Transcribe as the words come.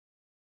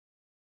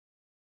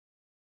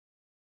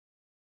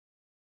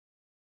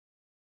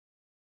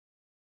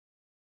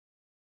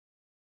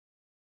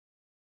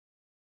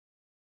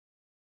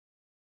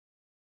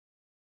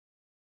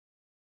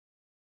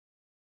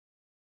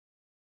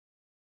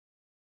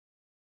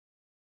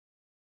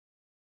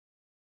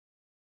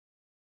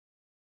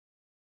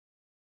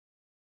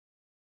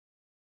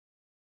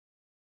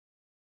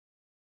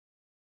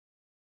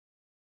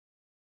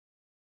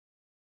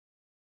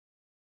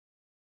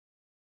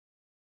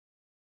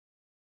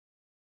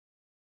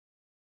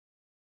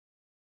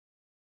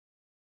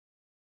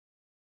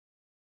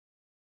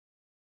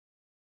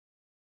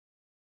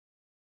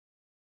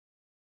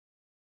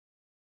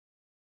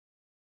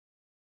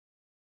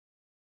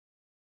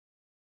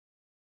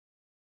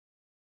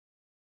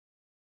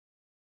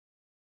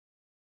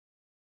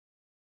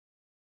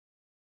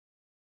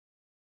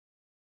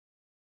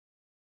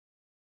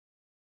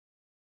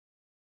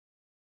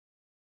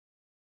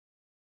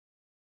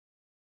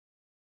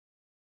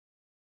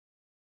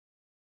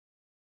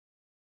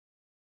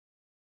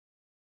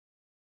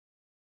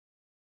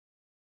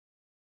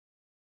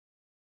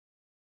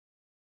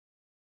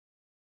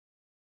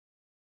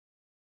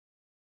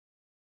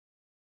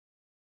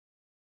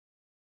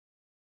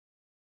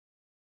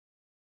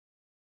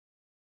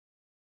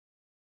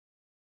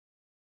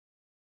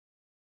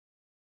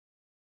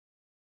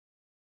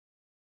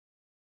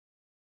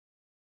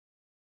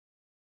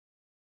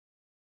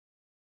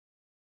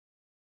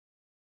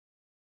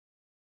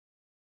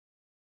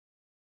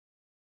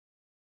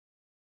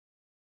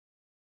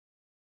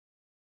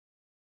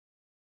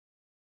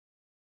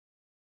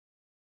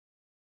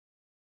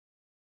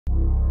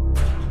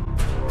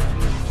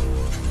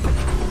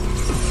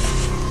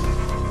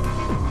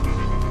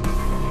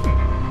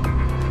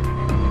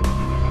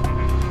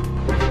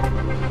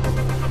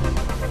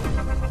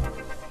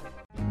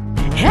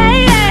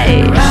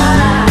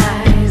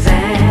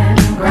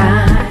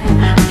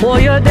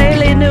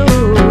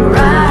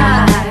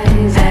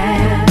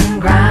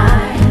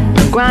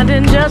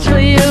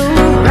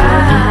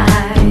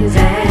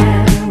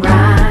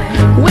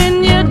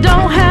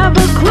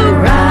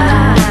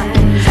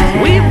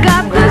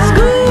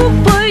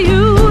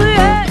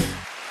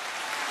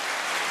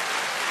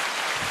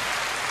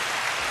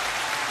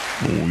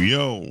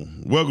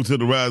Welcome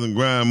to the Rise and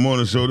Grind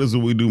Morning Show. This is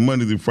what we do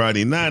Monday through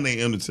Friday, 9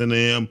 a.m. to 10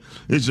 a.m.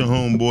 It's your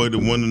homeboy, the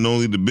one and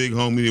only, the big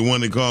homie, the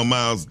one they call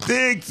Miles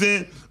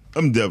Dixon.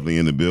 I'm definitely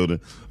in the building,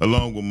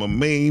 along with my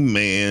main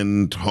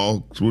man,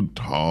 Talks with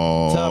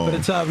Talk. Top of the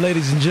top,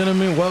 ladies and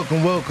gentlemen.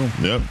 Welcome, welcome.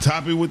 Yep,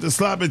 Toppy with the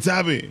sloppy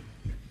toppy.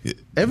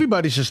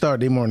 Everybody should start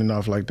their morning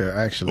off like that,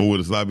 actually. Oh,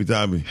 with the sloppy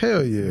toppy?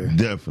 Hell yeah.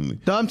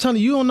 Definitely. I'm telling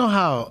you, you don't know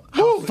how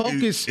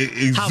focused.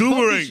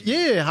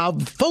 Exuberate. How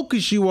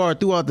focused you are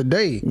throughout the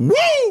day.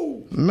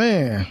 Woo!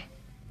 Man,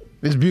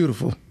 it's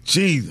beautiful.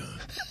 Jesus.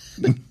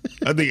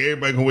 I think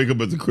everybody can wake up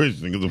as a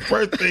Christian because the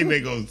first thing they're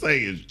going to say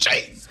is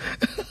Jesus.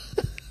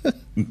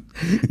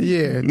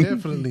 Yeah,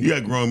 definitely. You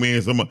got grown men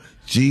saying,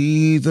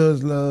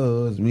 Jesus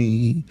loves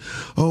me.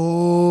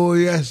 Oh,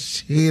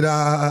 yes, he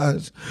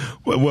does.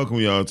 Well,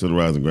 welcome y'all to the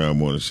Rise and Grind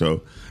Morning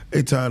Show.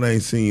 Hey, Todd, I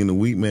ain't seen you in a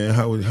week, man.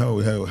 How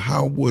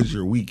was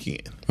your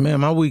weekend?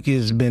 Man, my week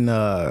has been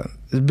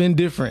it's been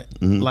different.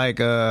 Mm-hmm. Like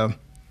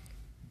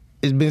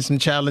it's been some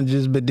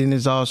challenges, but then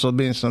it's also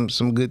been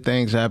some good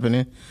things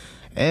happening.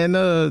 And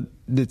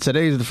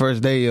today's the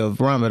first day of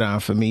Ramadan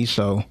for me,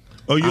 so.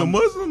 Oh, you're a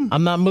Muslim?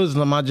 I'm not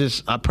Muslim.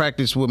 I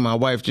practice with my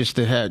wife just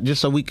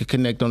so we could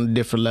connect on a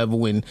different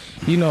level, and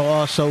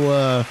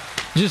also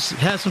just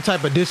have some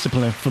type of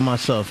discipline for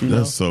myself.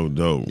 That's so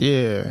dope.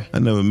 Yeah, I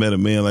never met a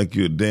man like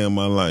you a day in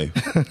my life.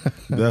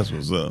 That's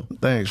what's up.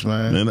 Thanks,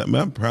 man. Man,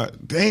 I'm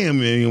proud. Damn,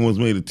 man, you almost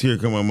made a tear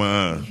come out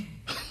my eye.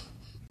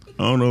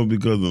 I don't know if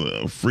because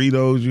of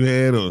Fritos you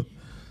had or.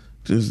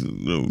 Just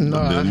no,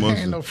 I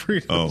ain't no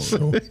Fritos.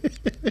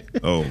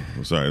 Oh,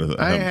 sorry.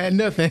 I ain't had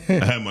nothing.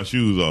 I had my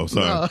shoes off.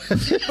 Sorry.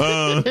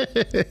 No.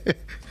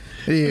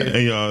 Yeah.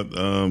 Hey,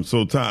 y'all.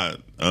 So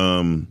Todd,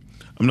 I'm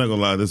not gonna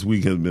lie. This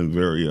week has been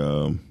very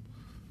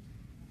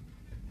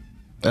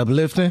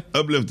uplifting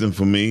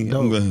for me.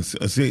 Dope. I'm gonna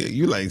see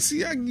you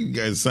you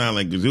guys sound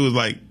like this. It was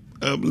like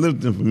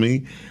uplifting for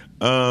me.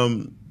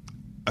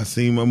 I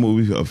seen my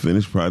movie, a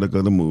finished product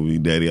of the movie,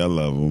 Daddy, I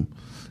Love Him.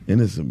 And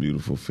it's a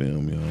beautiful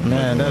film, y'all.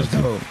 Man, that's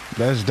dope.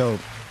 That's dope.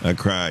 I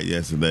cried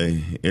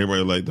yesterday.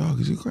 Everybody was like, dog,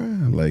 is you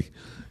crying? I'm like,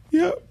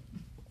 yep.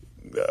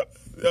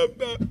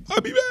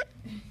 I'll be back.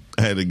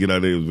 I had to get out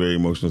of there. It was a very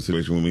emotional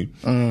situation with me.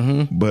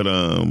 Mm-hmm. But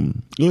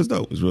it was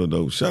dope. It was real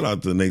dope. Shout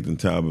out to Nathan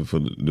Talbot for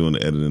doing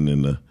the editing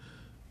and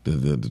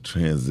the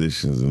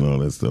transitions and all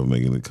that stuff,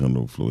 making it come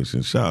to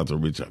fruition. Shout out to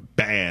Richard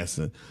Bass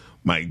and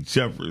Mike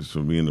Jeffers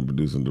for being the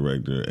producing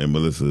director. And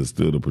Melissa is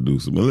still the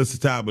producer. Melissa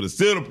Talbot is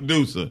still the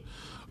producer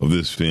of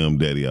this film,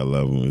 Daddy, I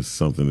Love Him. It's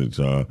something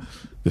that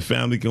the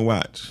family can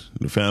watch.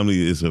 The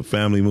family is a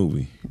family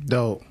movie.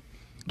 Dope.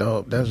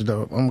 That's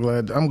dope. I'm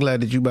glad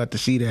that you about to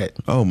see that.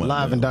 Oh my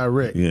live God. And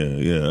direct.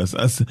 Yeah.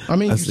 I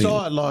mean, you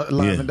saw it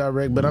live and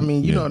direct, but I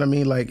mean, you know what I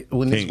mean. Like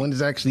when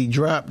it's actually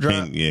drop.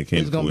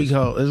 It's gonna be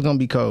cold. It's gonna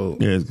be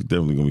cold. Yeah, it's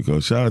definitely gonna be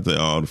cold. Shout out to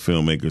all the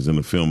filmmakers in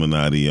the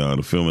Filminati.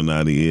 The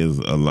Filminati is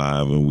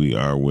alive, and we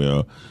are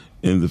well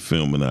in the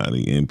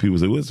Filminati. And people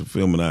say, "What's the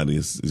Filminati?"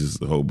 It's just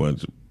a whole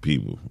bunch of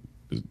people.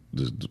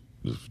 Just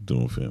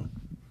doing film.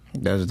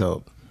 That's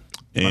dope.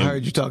 And I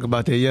heard you talk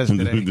about that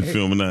yesterday. The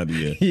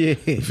Filminati, yeah.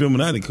 The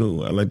Filminati,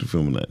 cool. I like the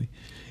Filminati.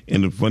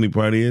 And the funny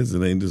part is,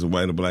 it ain't just a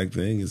white or black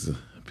thing. It's a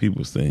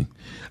people's thing.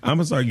 I'm going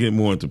to start getting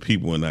more into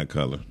people and not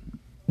color.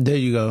 There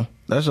you go.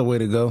 That's a way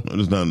to go. I'm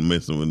just not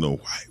messing with no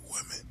white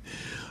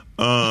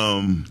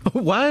women.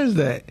 Why is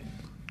that?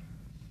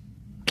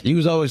 You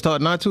was always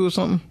taught not to or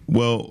something?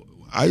 Well,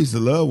 I used to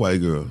love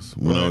white girls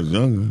when I was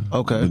younger.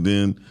 Okay. And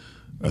then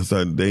I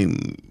started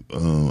dating.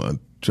 I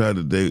tried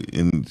to date,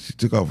 and she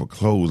took off her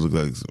clothes, looked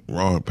like a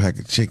raw pack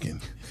of chicken.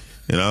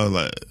 And I was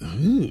like,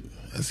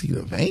 I see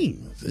the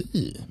veins.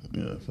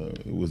 Yeah, so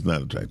it was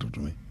not attractive to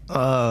me.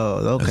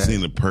 Oh, okay. I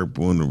seen the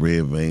purple and the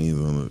red veins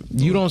on it.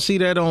 You don't see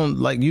that on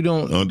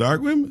on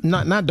dark women?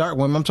 Not dark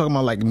women. I'm talking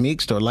about like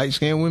mixed or light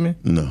skinned women.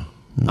 No.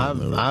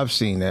 I've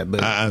seen that,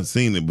 but I've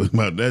seen it, but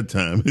about that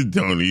time it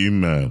don't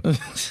even matter.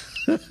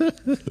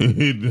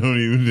 It don't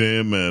even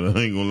damn matter.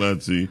 I ain't gonna lie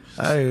to you.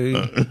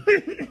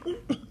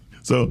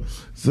 So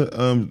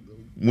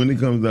when it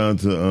comes down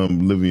to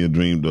living your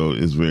dream, though,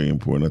 it's very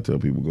important. I tell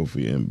people, go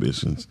for your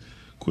ambitions.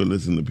 Quit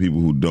listening to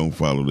people who don't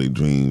follow their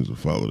dreams or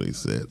follow their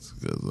sets.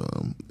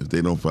 Because if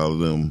they don't follow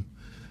them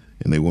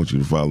and they want you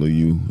to follow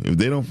you, if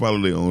they don't follow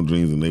their own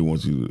dreams and they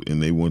want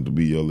to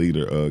be your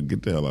leader,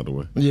 get the hell out of the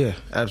way. Yeah,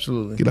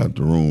 absolutely. Get out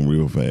the room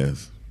real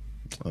fast.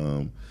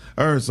 I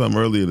heard something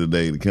earlier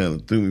today that kind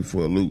of threw me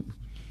for a loop.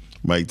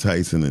 Mike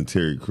Tyson and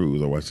Terry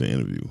Crews. I watched the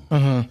interview.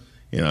 Uh-huh.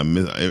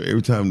 And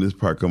every time this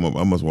part come up,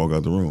 I must walk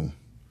out the room.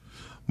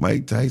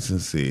 Mike Tyson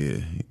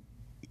said,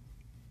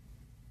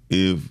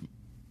 if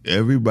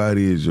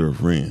everybody is your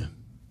friend,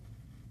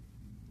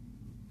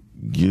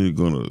 you're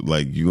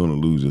gonna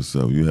lose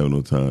yourself. You have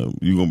no time.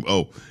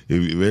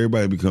 If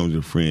everybody becomes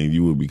your friend,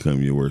 you will become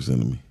your worst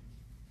enemy.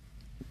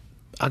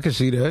 I can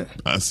see that.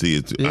 I see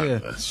it too. Yeah,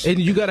 and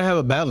you got to have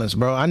a balance,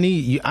 bro. I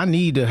need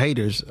the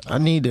haters. I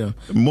need them.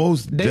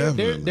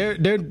 Definitely.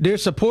 They're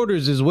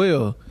supporters as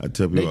well. I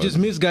tell people they just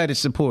misguided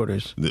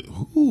supporters.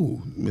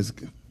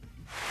 Misguided?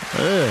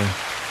 Yeah.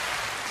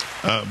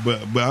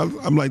 But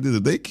I'm like this: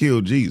 if they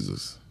killed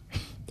Jesus,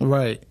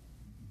 right,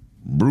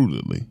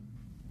 brutally,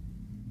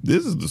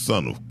 this is the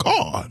Son of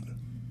God,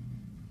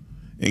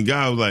 and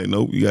God was like,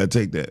 "Nope, you gotta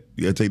take that.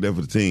 You gotta take that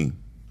for the team,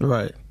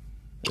 right."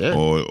 Yeah.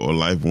 Or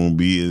life won't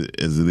be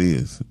as it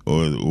is,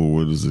 or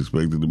what it's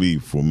expected to be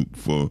for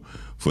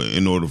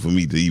in order for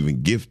me to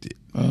even gift it.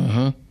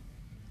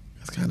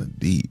 That's kind of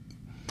deep.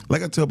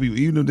 Like I tell people,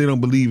 even if they don't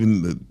believe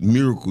in the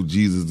miracle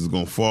Jesus is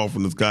going to fall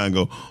from the sky and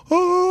go,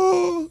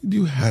 oh,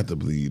 you have to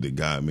believe that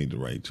God made the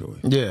right choice.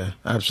 Yeah,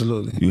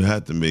 absolutely. You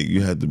have to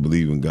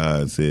believe when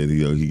God said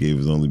he gave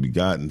his only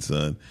begotten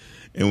son.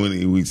 And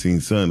when we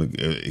seen son,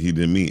 he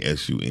didn't mean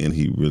S-U-N.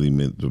 He really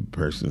meant the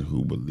person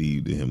who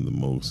believed in him the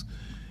most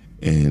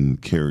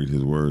and carried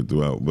his word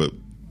throughout. But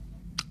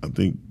I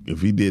think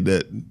if he did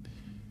that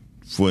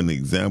for an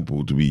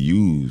example to be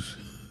used,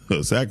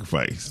 a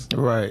sacrifice.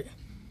 Right.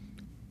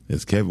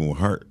 As Kevin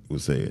Hart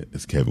would say it.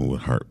 As Kevin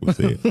Hart would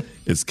say it.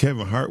 As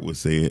Kevin Hart would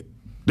say it.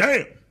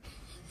 Damn.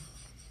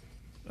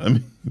 I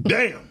mean,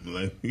 damn.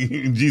 Like,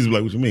 Jesus was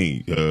like, what you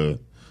mean? I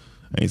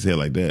ain't say it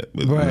like that.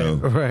 But, right, you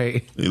know,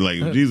 right.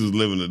 Like, if Jesus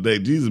living today,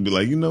 Jesus would be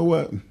like, you know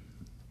what?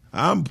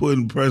 I'm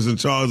putting pressing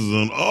charges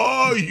on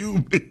all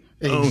you.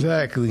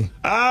 Exactly.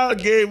 I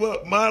gave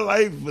up my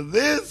life for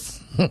this.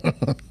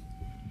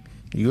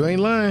 You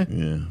ain't lying.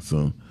 Yeah,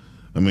 so.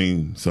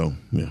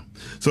 Yeah.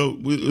 So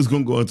it's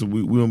going to go into,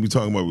 we're going to be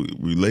talking about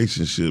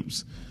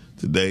relationships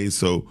today.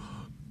 So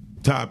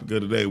topic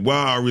of the day,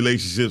 why are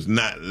relationships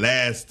not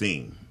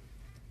lasting?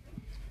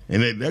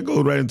 And that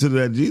goes right into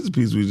that Jesus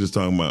piece we were just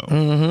talking about.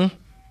 Mm-hmm.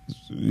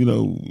 You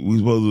know,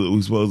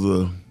 we supposed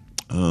to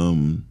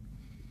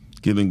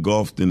get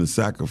engulfed in the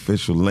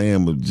sacrificial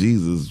lamb of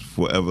Jesus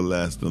for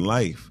everlasting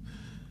life.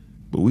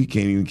 But we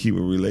can't even keep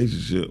a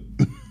relationship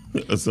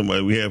or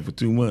somebody we had for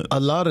 2 months. A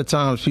lot of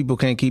times people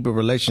can't keep a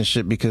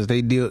relationship because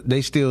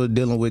they still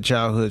dealing with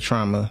childhood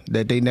trauma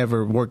that they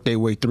never worked their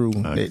way through.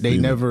 They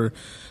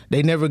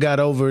never got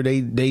over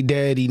they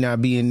daddy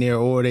not being there,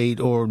 or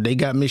they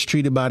got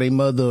mistreated by their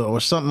mother or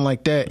something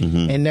like that.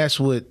 Mm-hmm. And that's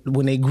what,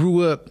 when they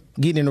grew up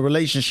getting in a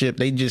relationship,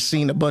 they just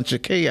seen a bunch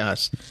of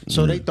chaos.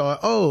 So they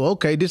thought, oh,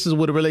 okay, this is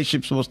what a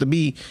relationship's supposed to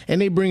be.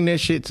 And they bring that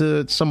shit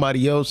to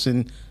somebody else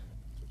and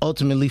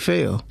ultimately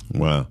fail.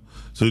 Wow.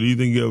 So do you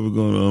think you're ever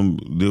going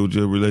to deal with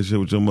your relationship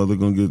with your mother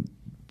going to get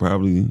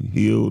probably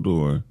healed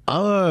or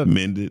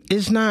mended?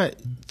 It's not,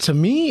 to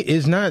me,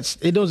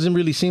 it doesn't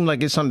really seem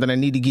like it's something I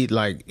need to get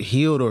like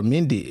healed or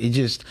mended. It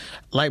just,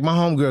 like my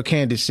homegirl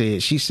Candace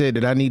said, she said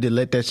that I need to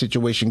let that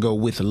situation go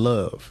with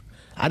love.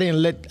 I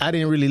didn't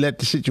really let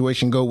the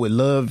situation go with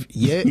love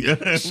yet.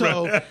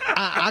 So right.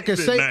 I could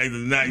say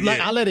not like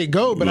I let it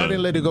go, but I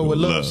didn't let it go with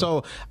love.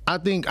 So I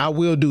think I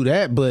will do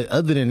that. But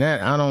other than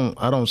that, I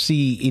don't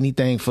see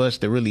anything for us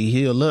to really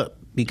heal up,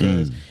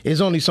 because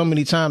it's only so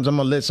many times I'm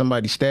gonna let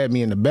somebody stab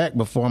me in the back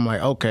before I'm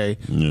like, okay,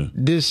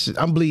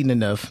 I'm bleeding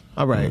enough.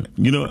 All right.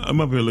 You know, I'm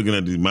up here looking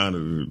at these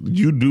monitors.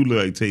 You do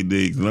look like Tay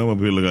Diggs, and I'm up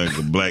here looking like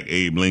a black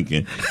Abe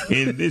Lincoln,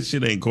 and this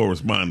shit ain't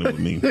corresponding with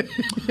me.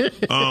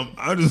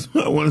 I just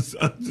want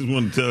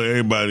to tell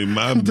everybody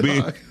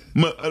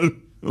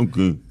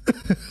okay.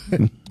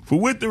 For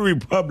with the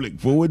Republic,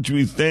 for which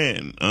we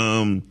stand.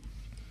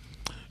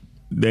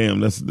 Damn,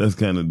 that's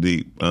kind of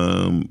deep.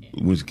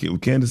 When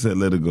Candace said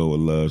let her go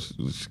with love,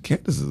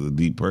 Candace is a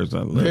deep person.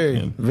 I love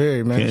Very,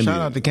 very, man. Candace. Shout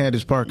out to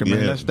Candace Parker,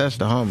 man. Yeah. That's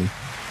the homie.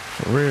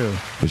 For real.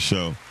 For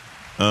sure.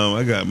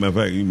 I got, matter of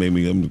fact, you made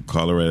me, I'm going to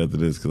call her right after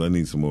this because I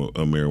need some more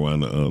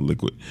marijuana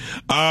liquid.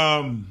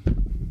 And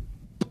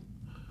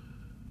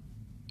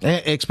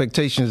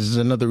expectations is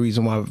another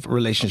reason why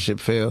relationship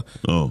fail.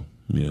 Oh,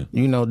 yeah.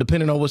 You know,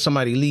 depending on what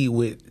somebody lead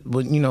with,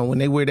 you know, when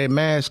they wear that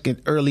mask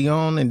early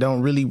on and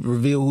don't really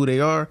reveal who they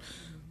are,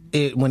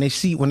 when they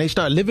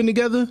start living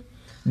together,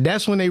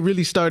 that's when they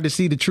really start to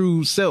see the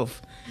true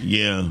self.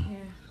 Yeah.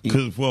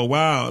 Because for a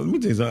while, let me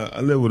tell you something,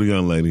 I live with a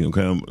young lady,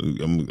 okay? I ain't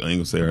going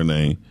to say her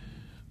name.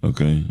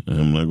 Okay,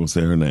 I'm not gonna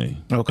say her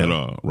name at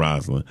all,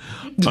 Rosalind.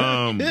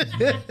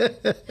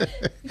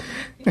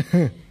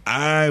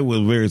 I was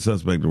very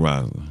suspect of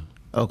Rosalind.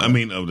 Okay. I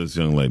mean, of this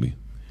young lady.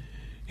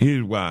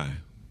 Here's why.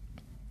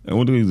 I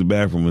went to use the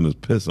bathroom and there's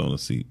piss on the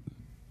seat.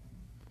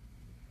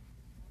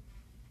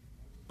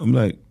 I'm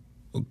like,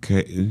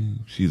 okay,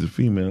 she's a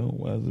female.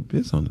 Why is there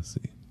piss on the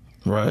seat?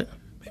 Right.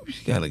 Maybe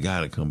she got a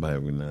guy to come by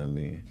every now and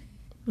then.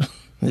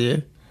 Yeah.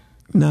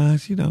 Nah,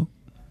 she don't.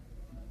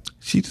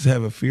 She just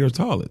have a fear of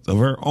toilets, of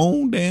her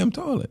own damn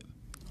toilet.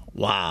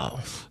 Wow.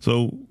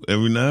 So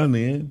every now and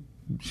then,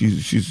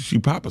 she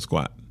pop a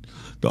squat.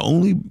 Let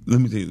me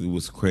tell you, it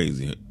was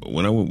crazy.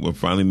 When I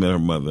finally met her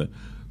mother,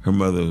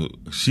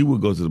 she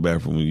would go to the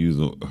bathroom and use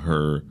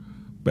her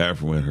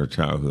bathroom at her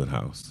childhood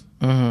house.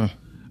 Mm-hmm.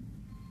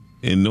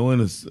 And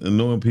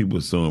knowing people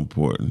is so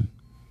important.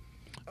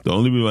 The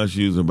only reason why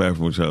she used her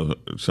bathroom at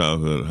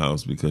childhood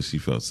house because she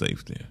felt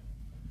safe there.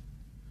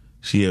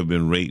 She had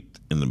been raped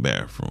in the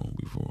bathroom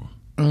before.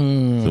 So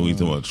when you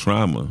talk about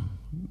trauma,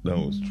 that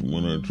was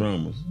one of her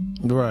traumas.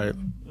 Right.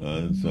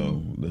 And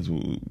so that's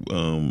what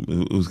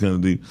it was kind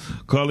of deep.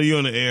 Carla, you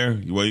on the air?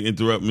 Why you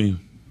interrupt me?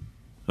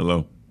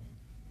 Hello.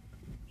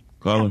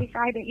 Caller. Happy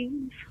Friday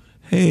Eve.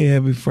 Hey,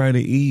 happy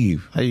Friday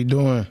Eve. How you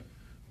doing?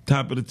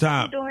 Top of the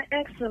top. I'm doing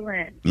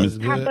excellent.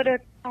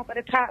 Top of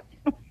the top.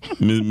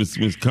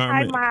 Miss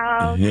Carmen.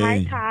 Hi, Miles.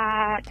 Hey.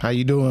 Hi, Todd. How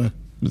you doing?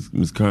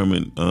 Miss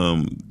Carmen.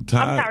 Todd.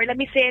 I'm sorry. Let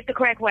me say it the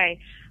correct way.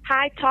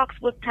 Hi, Talks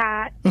with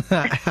Todd.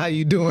 How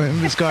you doing,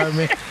 Miss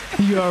Carmen?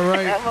 You all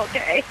right? I'm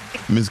okay.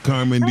 Miss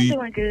Carmen, I'm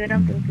doing good.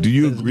 I'm doing good. Do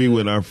you agree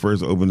with our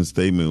first opening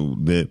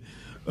statement that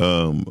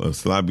a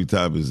sloppy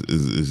top is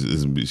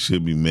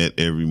should be met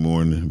every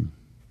morning?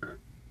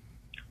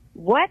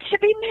 What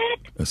should be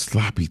met? A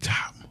sloppy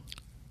top.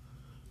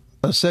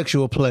 A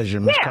sexual pleasure,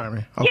 Miss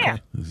Carmen. Okay. Yeah,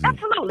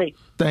 absolutely.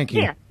 Thank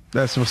you. Yeah.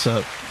 That's what's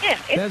up. Yeah,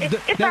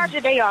 it starts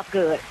your day off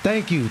good.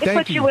 Thank you. It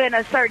puts you in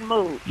a certain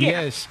mood.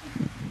 Yeah. Yes.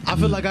 I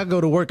feel like I go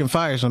to work and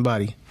fire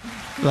somebody.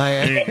 Like,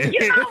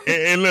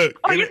 and look,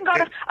 you can go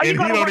to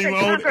work and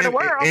conquer the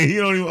world. And he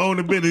don't even own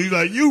the business. He's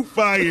like, you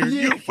fired,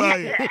 you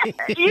fired.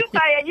 you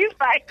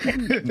fired.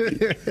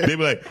 They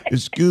be like,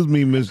 excuse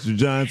me, Mr.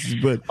 Johnson,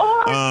 but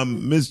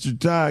Mr.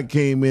 Todd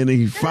came in and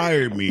he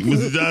fired me.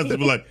 Mr. Johnson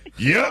be like,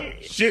 yep,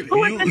 shit.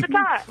 Who is Mr.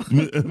 Todd?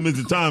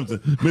 Mr. Thompson.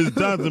 Mr.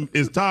 Thompson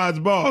is Todd's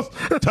boss.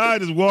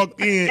 Todd just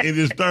walked in and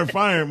just started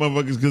firing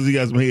motherfuckers because he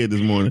got some head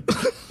this morning.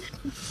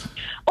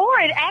 Or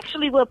it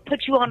actually will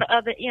put you on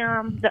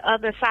the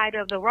other side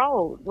of the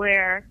road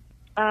where,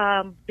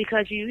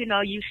 because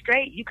you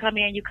straight, you come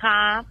in, you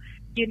calm,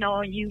 you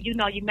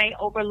may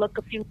overlook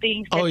a few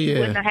things that you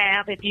wouldn't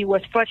have if you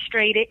was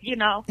frustrated,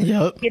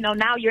 Yep.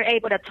 Now you're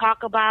able to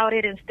talk about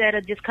it instead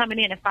of just coming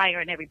in and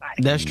firing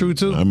everybody. That's true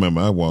too. I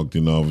remember I walked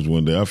in the office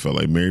one day, I felt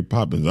like Mary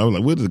Poppins. I was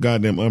like, where's the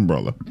goddamn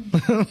umbrella?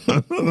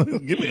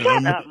 Give me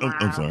an umbrella.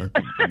 I'm sorry.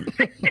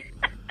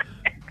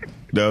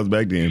 That was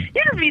back then.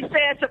 You just be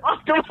saying some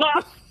off the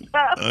wall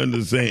stuff. I'm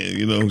just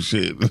saying,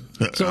 shit.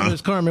 So,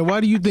 Ms. Carmen,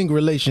 why do you think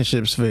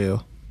relationships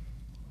fail?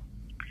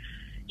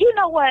 You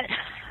know what?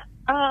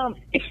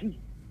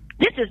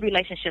 This is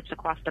relationships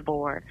across the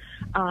board.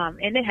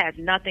 And it has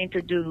nothing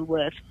to do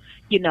with,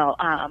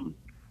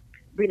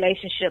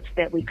 relationships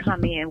that we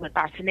come in with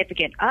our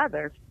significant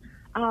others.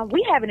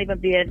 We haven't even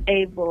been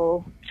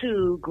able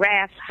to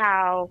grasp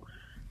how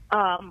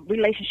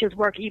relationships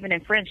work even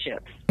in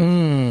friendships.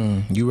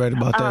 You right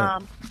about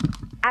that.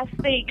 I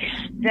think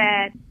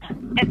that,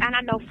 and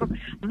I know from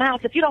Miles,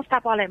 if you don't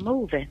stop all that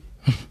moving,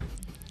 is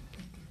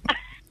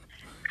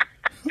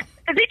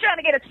he trying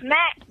to get a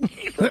snack?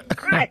 Jesus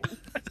Christ.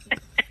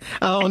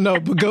 I don't know,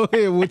 but go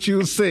ahead. What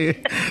you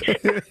saying?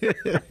 Just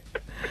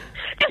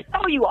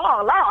throw you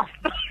all off.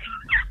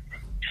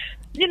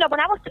 When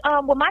I was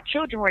when my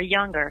children were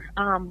younger,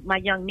 my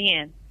young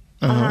men,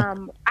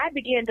 I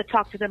began to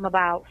talk to them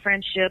about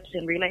friendships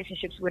and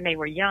relationships when they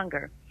were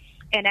younger.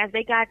 And as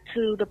they got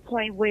to the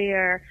point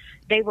where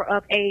they were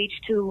of age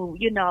to,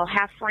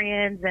 have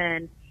friends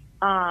and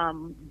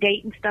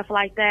date and stuff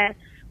like that,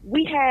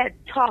 we had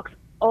talks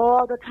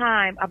all the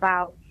time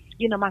about,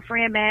 my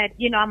friend mad,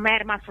 I'm mad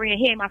at my friend,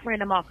 he ain't my friend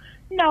no more.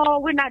 No,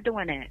 we're not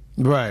doing that.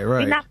 Right.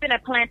 We're not going to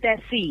plant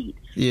that seed.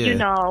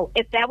 Yeah.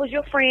 If that was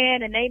your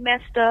friend and they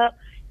messed up,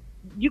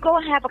 you go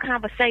and have a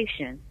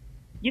conversation.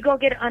 You go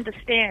get an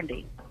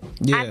understanding.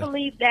 Yeah. I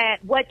believe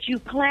that what you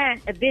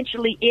plant,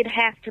 eventually it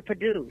has to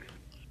produce.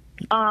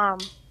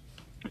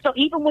 So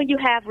even when you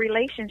have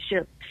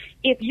relationships,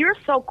 if you're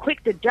so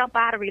quick to jump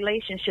out of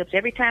relationships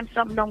every time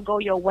something don't go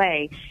your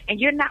way, and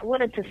you're not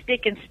willing to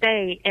stick and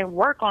stay and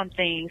work on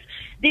things,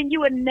 then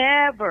you would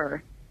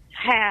never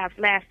have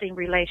lasting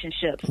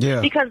relationships.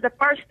 Yeah. Because the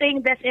first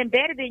thing that's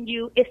embedded in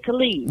you is to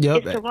leave.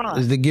 Yep. Is to run.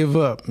 Is to give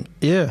up.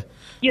 Yeah.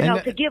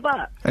 To give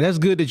up. And that's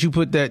good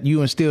that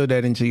you instill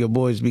that into your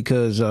boys,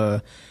 because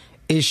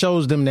it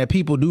shows them that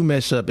people do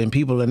mess up and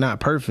people are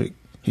not perfect.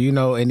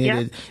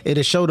 And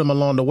it'll show them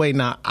along the way.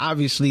 Now,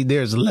 obviously,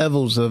 there's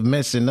levels of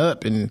messing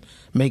up and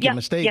making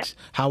mistakes.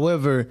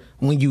 However,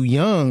 when you're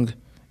young,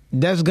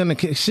 that's going to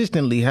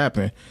consistently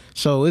happen.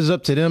 So it's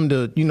up to them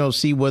to,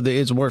 see whether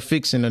it's worth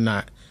fixing or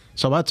not.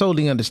 So I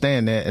totally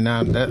understand that. And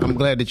I'm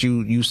glad that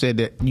you said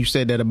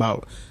that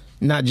about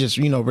not just,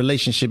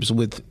 relationships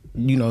with,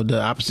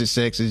 the opposite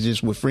sex, it's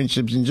just with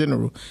friendships in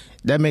general.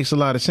 That makes a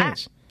lot of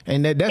sense.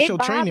 And that's your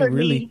training,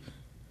 really.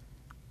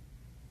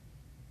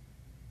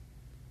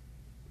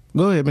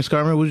 Go ahead, Ms.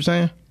 Carmen. What you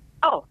saying?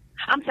 Oh,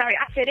 I'm sorry.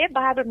 I said it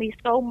bothered me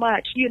so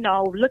much,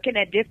 looking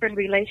at different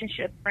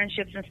relationships,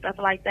 friendships, and stuff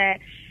like that.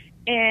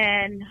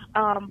 And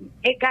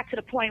it got to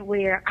the point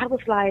where I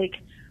was like,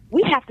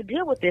 we have to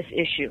deal with this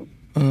issue,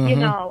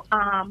 and,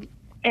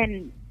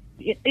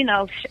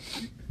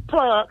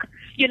 plug,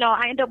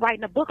 I ended up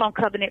writing a book on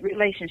covenant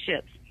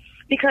relationships,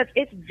 because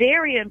it's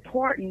very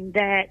important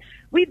that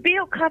we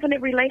build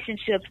covenant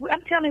relationships.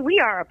 I'm telling you, we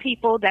are a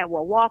people that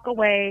will walk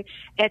away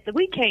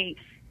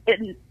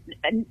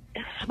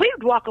we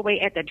would walk away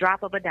at the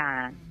drop of a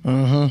dime.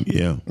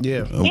 Yeah.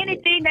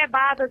 Anything that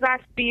bothers our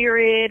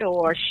spirit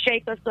or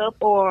shake us up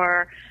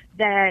or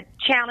that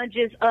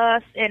challenges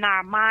us in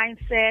our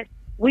mindset,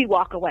 we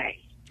walk away.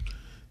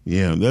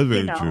 Yeah, that's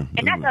very true.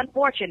 And that's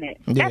unfortunate.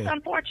 Yeah. That's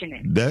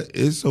unfortunate. That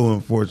is so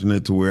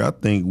unfortunate to where I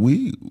think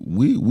we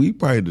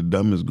probably the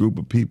dumbest group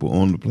of people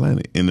on the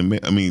planet.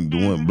 The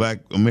one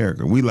Black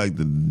America. We like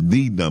the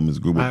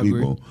dumbest group of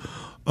people.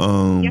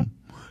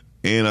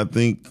 And I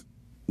think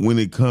when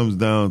it comes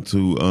down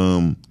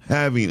to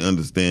having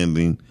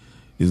understanding,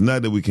 it's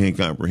not that we can't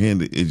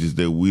comprehend it. It's just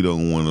that we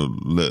don't want to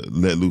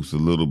let loose a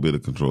little bit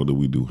of control that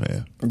we do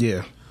have.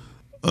 Yeah.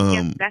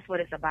 That's what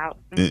it's about.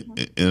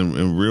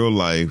 In real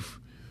life,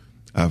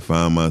 I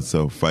find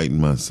myself fighting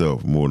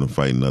myself more than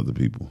fighting other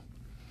people.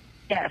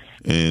 Yes.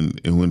 And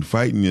when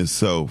fighting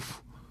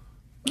yourself,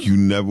 you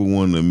never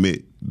want to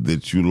admit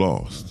that you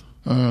lost.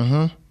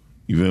 You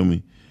feel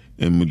me?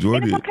 And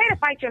majority. And it's okay to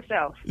fight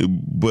yourself.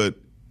 But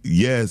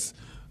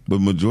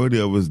majority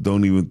of us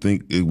don't even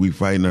think we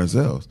fighting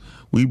ourselves.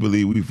 We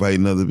believe we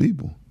fighting other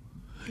people.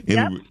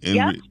 And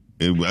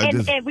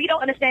we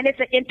don't understand it's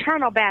an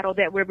internal battle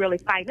that we're really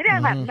fighting. It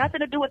doesn't have nothing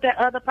to do with that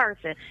other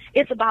person.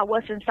 It's about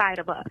what's inside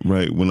of us.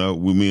 Right. When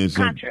me and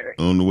Chantel,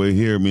 on the way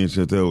here, me and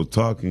Chantel was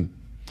talking,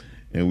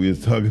 and we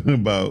was talking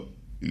about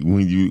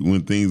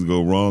when things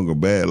go wrong or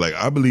bad. Like,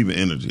 I believe in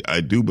energy.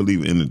 I do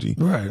believe in energy.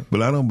 Right.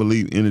 But I don't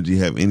believe energy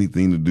have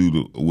anything to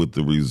do with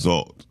the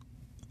result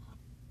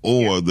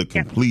or the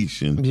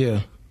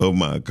completion of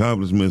my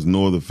accomplishments,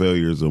 nor the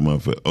failures of nor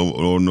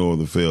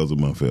the fails of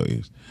my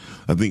failures.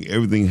 I think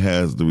everything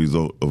has the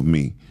result of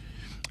me.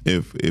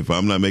 If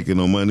I'm not making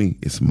no money,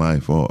 it's my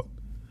fault.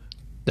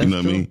 That's you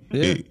know true. what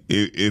I mean? Yeah.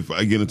 If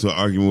I get into an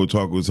argument with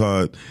Talk Was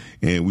Hard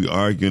and we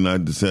argue and I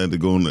decide to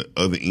go on the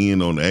other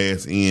end, on the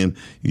ass end,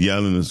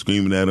 yelling and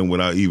screaming at him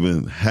without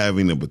even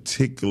having a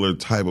particular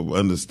type of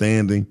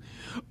understanding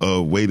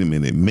of, wait a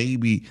minute,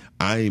 maybe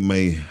I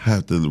may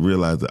have to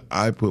realize that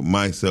I put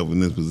myself in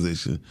this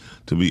position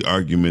to be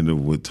argumentative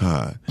with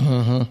Todd.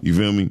 You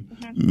feel me?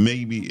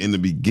 Maybe in the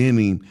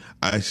beginning,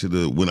 I should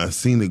have, when I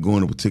seen it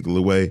going a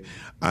particular way,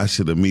 I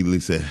should immediately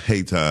said,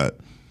 hey, Todd,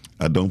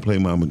 I don't play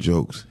mama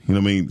jokes. You know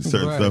what I mean?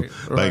 Certain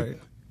stuff. Like,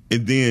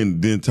 and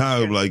then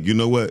Todd was like, you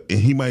know what? And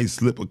he might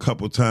slip a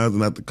couple times,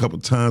 and after a couple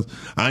times,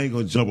 I ain't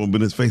gonna jump up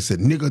in his face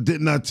and say, nigga,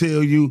 didn't I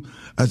tell you?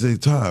 I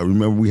said, Todd,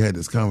 remember we had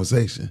this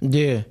conversation.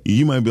 Yeah.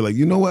 You might be like,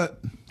 you know what?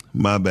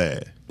 My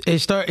bad. It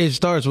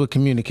starts with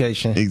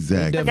communication.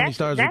 Exactly. It definitely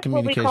starts with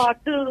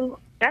communication.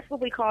 That's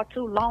what we call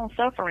long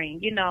suffering.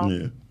 You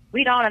know,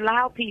 we don't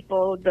allow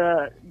people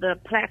the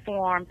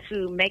platform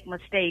to make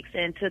mistakes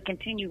and to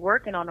continue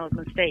working on those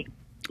mistakes.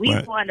 We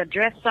want to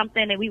address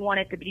something and we want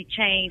it to be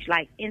changed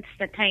like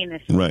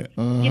instantaneously. Right.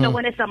 You know,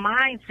 when it's a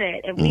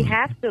mindset, and we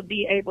have to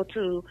be able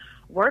to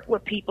work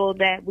with people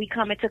that we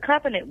come into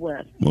covenant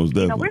with. Most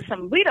definitely. You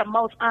know, we're the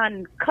most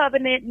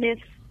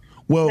uncovenantedness.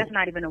 Well, that's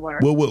not even a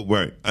word. Well,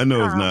 right. I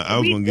know it's not. I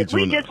was going to get you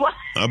on.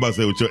 I'm about to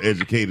say with your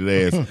educated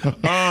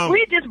ass.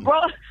 We just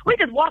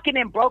walking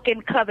in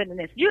broken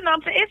covenants. You know what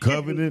I'm saying? It's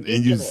covenant,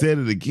 and you said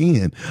it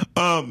again.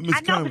 I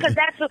know, because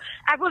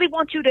I really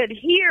want you to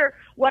hear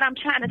what I'm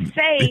trying to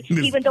say,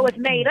 even though it's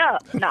made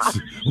up. No.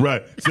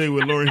 Right. Say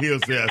what Lauryn Hill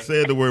said. I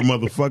said the word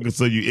motherfucker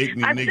so you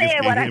ignorant niggas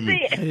can hear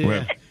me. I said.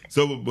 Right.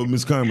 So, but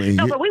Ms. Carmen.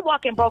 No, but we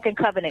walk in broken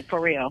covenant for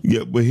real.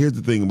 Yeah, but here's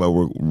the thing about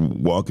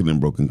walking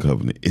in broken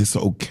covenant. It's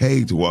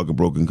okay to walk in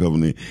broken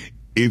covenant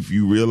if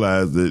you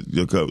realize that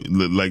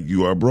like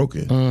you are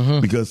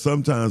broken. Because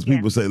sometimes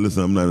people say,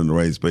 listen, I'm not in the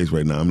right space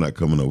right now. I'm not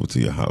coming over to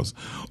your house.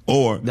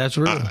 Or, that's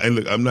real. And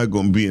look, I'm not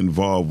going to be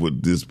involved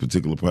with this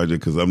particular project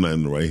because I'm not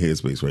in the right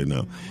headspace right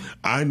now.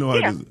 I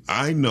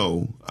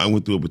know I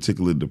went through a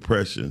particular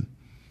depression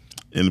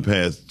in the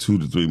past 2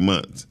 to 3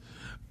 months.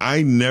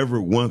 I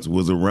never once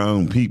was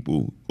around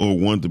people or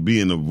wanted to be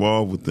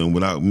involved with them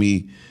without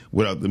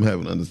them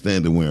having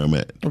understanding where I'm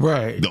at.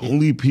 Right. The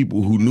only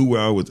people who knew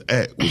where I was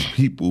at was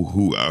people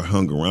who I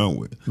hung around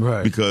with.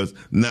 Right. Because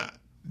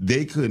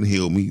they couldn't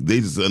heal me.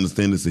 They just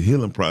understand it's a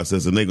healing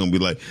process, and they're going to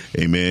be like,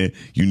 hey, man,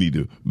 you need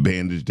to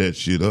bandage that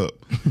shit up.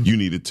 You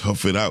need to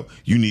tough it out.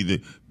 You need to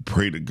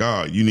pray to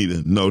God. You need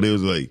to know. They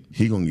was like,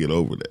 he going to get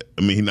over that.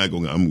 I mean, I'm not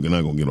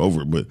going to get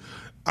over it, but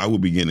I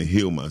would begin to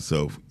heal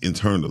myself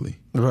internally.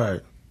 Right.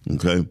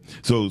 Okay,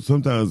 so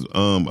sometimes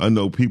I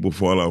know people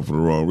fall out for the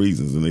wrong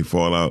reasons, and they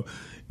fall out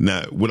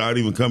not without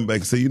even coming back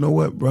and say, you know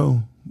what,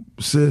 bro,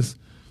 sis,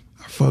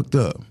 I fucked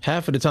up.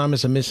 Half of the time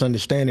it's a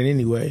misunderstanding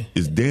anyway.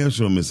 It's damn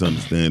sure a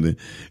misunderstanding,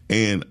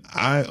 and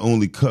I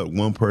only cut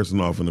one person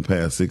off in the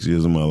past 6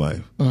 years of my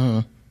life. You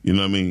know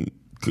what I mean?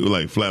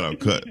 Like flat out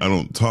cut. I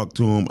don't talk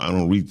to them. I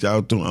don't reach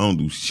out to them. I don't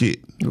do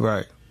shit.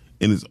 Right.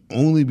 And it's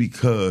only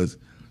because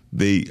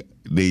they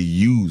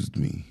used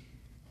me.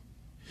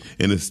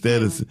 And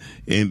instead of,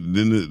 and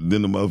then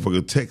the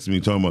motherfucker texts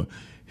me talking about,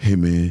 hey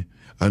man,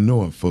 I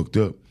know I fucked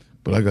up,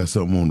 but I got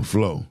something on the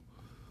flow.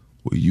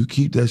 Well, you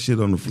keep that shit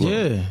on the floor.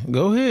 Yeah,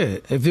 go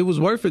ahead. If it was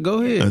worth it,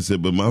 go ahead. I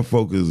said, but my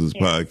focus is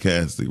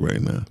podcasting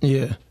right now.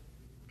 Yeah.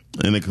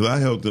 And because I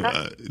helped him,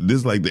 this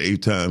is like the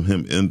 8th time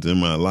him entering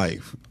my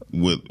life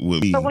with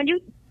me. But when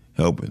you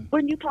helping.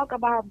 When you talk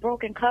about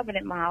broken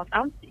covenant, Miles,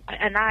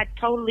 and I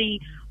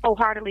totally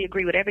wholeheartedly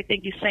agree with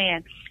everything you're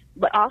saying.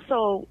 But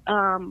also,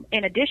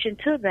 in addition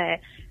to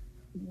that,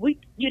 when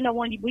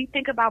we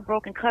think about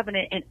broken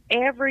covenant, and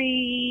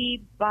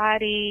everybody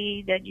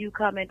that you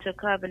come into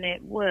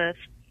covenant with,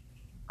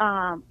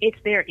 it's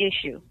their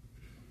issue.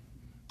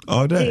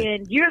 All day.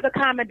 And you're the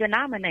common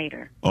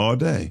denominator. All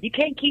day. You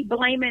can't keep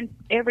blaming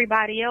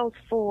everybody else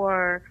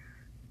for,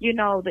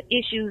 the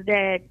issues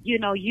that,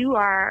 you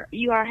are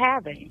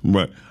having.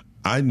 Right.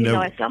 I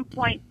never. At some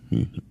point.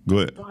 Go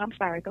ahead. Oh, I'm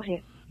sorry. Go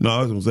ahead. No,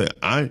 I was going to say,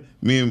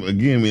 me and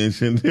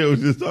Chantel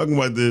was just talking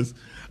about this.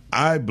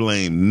 I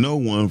blame no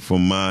one for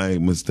my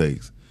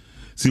mistakes.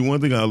 See,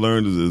 one thing I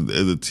learned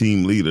as a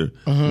team leader,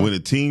 when the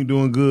team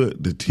doing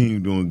good, the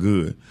team doing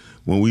good.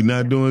 When we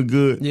not doing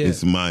good,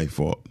 it's my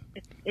fault.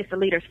 It's the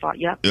leader's fault.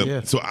 Yep.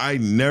 Yeah. So I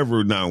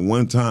never, not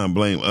one time,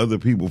 blame other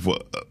people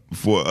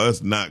for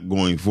us not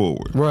going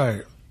forward.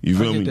 Right. You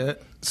feel me?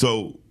 That.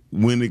 So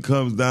when it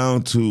comes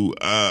down to,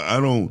 I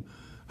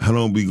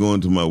don't be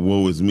going to my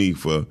woe is me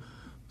for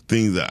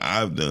things that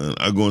I've done.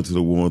 I go into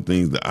the war on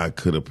things that I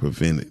could have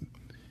prevented.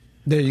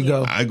 There you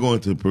go. I go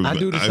into I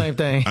do the same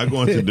thing. I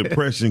go into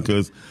depression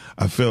because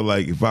I felt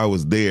like if I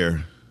was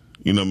there,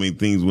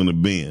 things wouldn't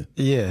have been.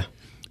 Yeah.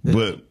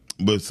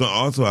 But so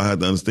also I had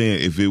to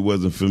understand, if it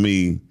wasn't for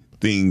me,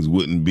 things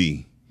wouldn't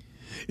be.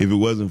 If it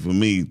wasn't for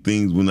me,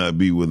 things would not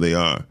be where they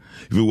are.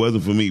 If it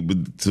wasn't for me,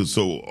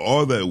 so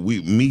all that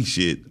me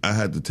shit, I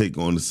had to take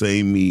on the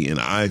same me and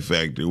I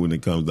factor when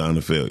it comes down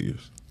to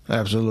failures.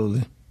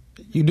 Absolutely.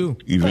 You do.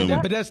 You feel me?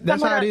 But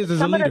that's how it is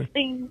as a leader.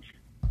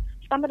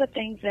 Some of the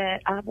things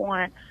that I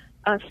want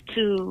us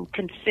to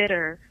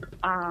consider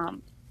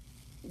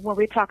when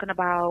we're talking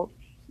about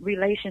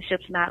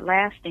relationships not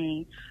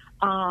lasting,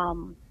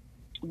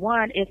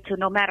 one is to,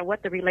 no matter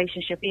what the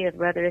relationship is,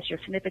 whether it's your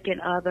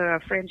significant other,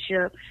 a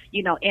friendship,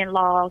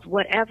 in-laws,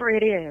 whatever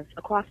it is,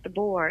 across the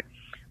board,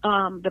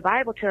 the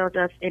Bible tells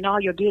us, in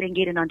all you're getting,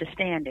 get an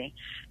understanding.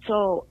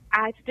 So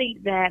I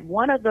think that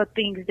one of the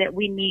things that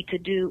we need to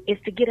do is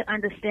to get an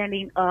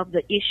understanding of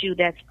the issue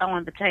that's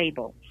on the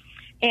table.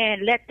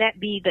 And let that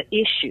be the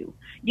issue.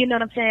 You know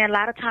what I'm saying? A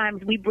lot of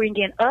times we bring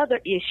in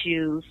other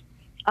issues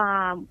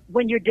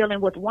when you're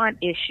dealing with one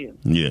issue.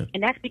 Yeah.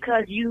 And that's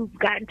because you've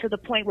gotten to the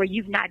point where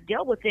you've not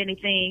dealt with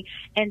anything,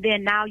 and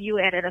then now you're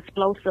at an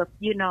explosive,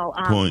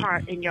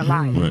 part in your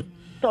life. Right.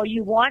 So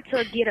you want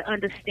to get an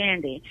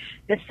understanding.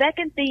 The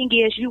second thing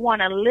is you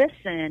want to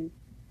listen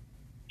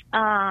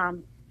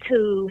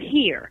to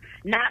hear,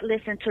 not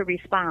listen to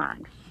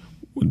respond.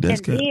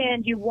 That's good.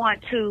 Then you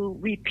want to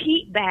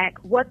repeat back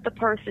what the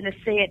person has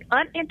said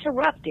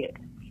uninterrupted.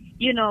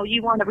 You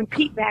want to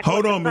repeat back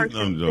what the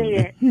person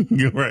said.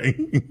 You're right.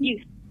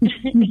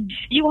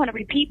 You want to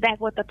repeat back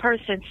what the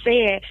person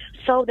said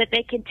so that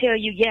they can tell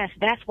you, yes,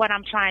 that's what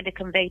I'm trying to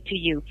convey to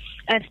you.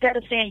 Instead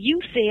of saying, you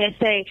said,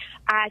 say,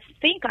 I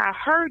think I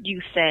heard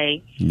you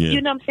say. Yeah.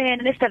 You know what I'm saying?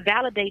 And it's to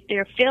validate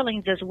their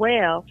feelings as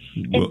well.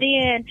 And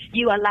then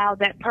you allow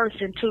that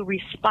person to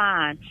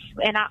respond.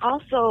 And I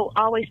also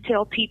always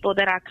tell people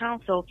that I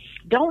counsel,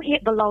 don't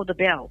hit below the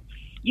belt.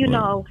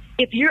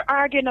 If you're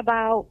arguing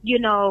about,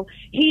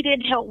 he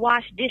didn't help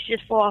wash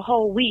dishes for a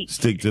whole week.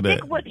 Stick to that.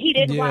 Stick with he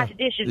didn't wash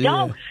dishes.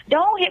 Yeah.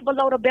 Don't hit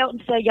below the belt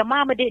and say your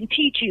mama didn't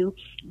teach you,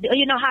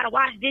 how to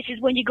wash dishes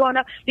when you're going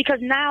up, because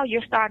now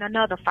you're starting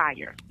another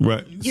fire.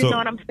 Right. You know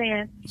what I'm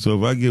saying? So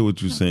if I get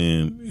what you're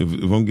saying,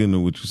 if I'm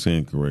getting what you're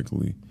saying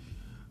correctly,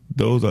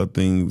 those are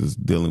things that's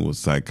dealing with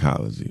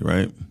psychology,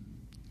 right?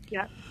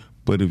 Yeah.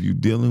 But if you're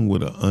dealing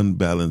with an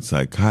unbalanced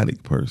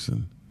psychotic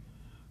person,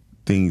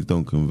 things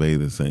don't convey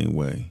the same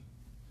way.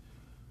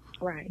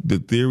 Right. The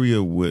theory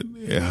of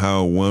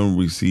how one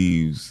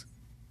receives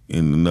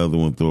and another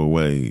one throw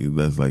away,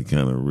 that's like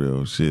kind of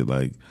real shit.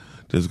 Like,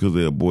 just because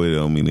they're a boy, that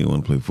don't mean they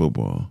want to play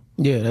football.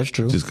 Yeah, that's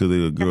true. Just because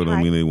they're a girl,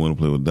 don't mean they want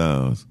to play with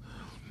dolls.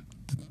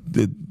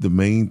 The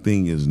main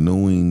thing is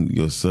knowing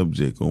your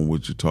subject on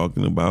what you're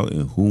talking about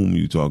and whom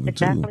you're talking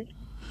to.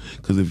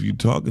 Because if you're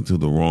talking to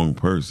the wrong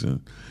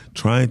person,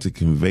 trying to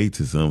convey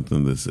to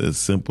something that's as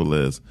simple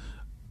as,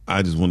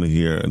 I just want to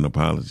hear an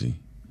apology.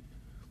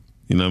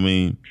 You know what I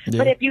mean? Yeah.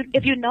 But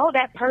if you know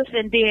that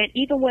person, then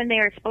even when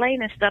they're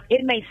explaining stuff,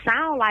 it may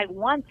sound like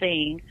one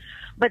thing,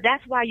 but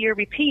that's why you're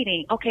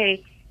repeating.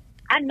 Okay,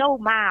 I know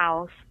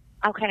Miles.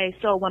 Okay,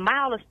 so when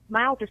Miles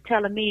is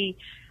telling me,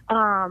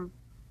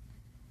 Carmen,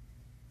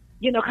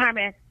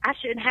 I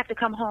shouldn't have to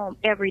come home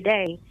every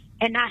day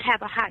and not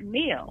have a hot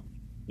meal.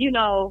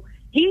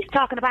 He's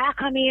talking about, I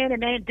come in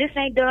and then this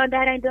ain't done,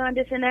 that ain't done,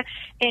 this and that,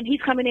 and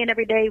he's coming in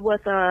every day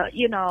with a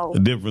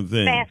different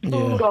thing, fast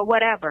food or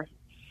whatever.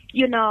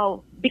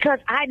 Because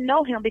I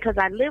know him, because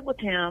I live with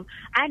him,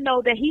 I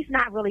know that he's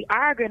not really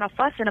arguing or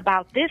fussing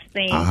about this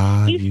thing.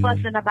 He's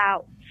fussing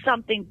about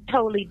something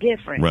totally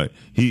different. Right.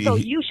 So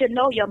you should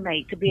know your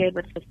mate to be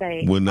able to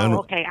say,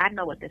 okay, I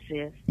know what this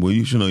is. Well,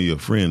 you should know your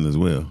friend as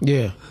well.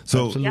 Yeah.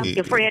 So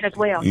your friend as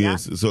well.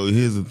 Yes. Yeah? So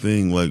here's the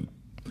thing, like,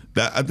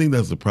 I think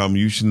that's the problem.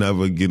 You should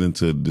never get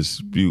into a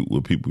dispute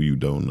with people you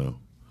don't know.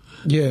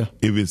 Yeah.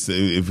 If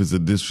it's a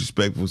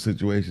disrespectful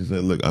situation, say,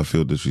 look, I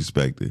feel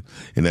disrespected,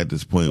 and at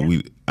this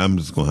point, I'm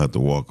just gonna have to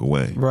walk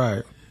away.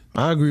 Right.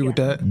 I agree with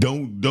that.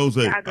 Don't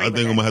say, I think I'm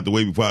going to have to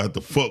wait before I have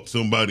to fuck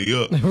somebody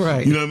up.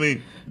 Right. You know what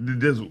I mean?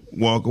 Just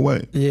walk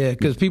away. Yeah,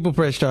 because people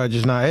press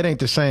charges now. It ain't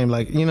the same.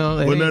 Like, you know.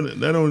 Well,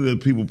 not only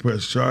that people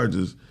press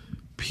charges,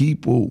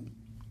 people...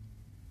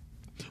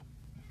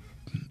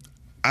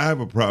 I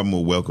have a problem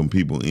with welcome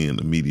people in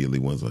immediately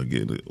once I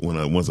get it,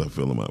 once I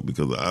fill them out,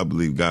 because I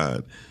believe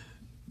God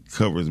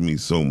covers me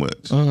so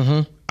much.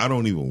 Mm-hmm. I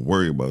don't even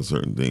worry about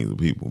certain things with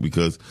people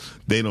because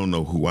they don't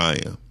know who I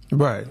am.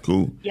 Right.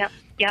 Cool. Yep.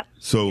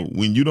 So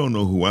when you don't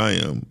know who I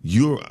am,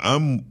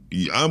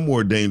 I'm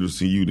more dangerous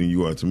to you than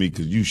you are to me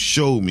because you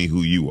showed me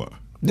who you are.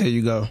 There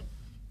you go.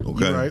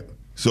 Okay. You're right.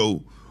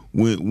 So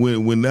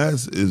when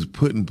that is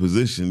put in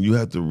position, you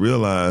have to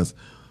realize.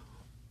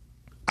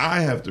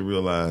 I have to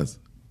realize.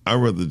 I'd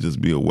rather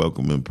just be a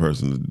welcoming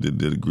person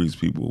that greets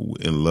people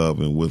in love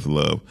and with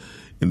love.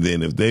 And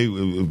then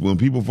when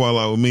people fall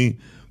out with me,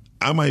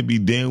 I might be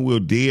damn well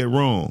dead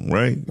wrong,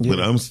 right? Yeah. But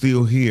I'm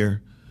still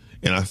here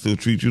and I still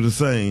treat you the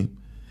same.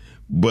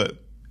 But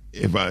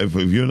if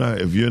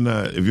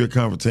you're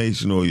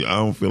confrontational, I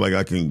don't feel like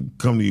I can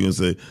come to you and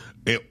say,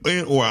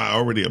 or I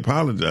already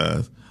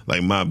apologize,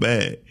 like my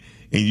bad,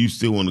 and you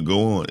still want to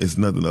go on, it's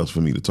nothing else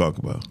for me to talk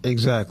about.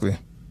 Exactly.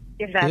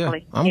 Yeah,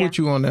 I'm with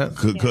you on that. I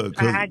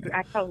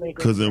totally agree.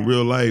 Because in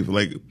real life,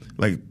 like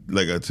I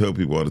tell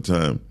people all the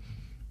time,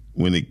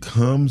 when it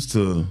comes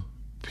to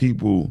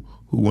people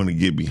who want to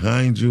get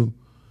behind you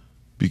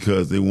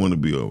because they want to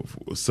be a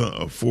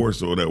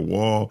force or that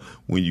wall,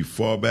 when you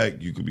fall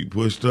back, you could be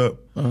pushed up.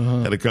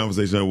 Uh-huh. Had a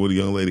conversation with a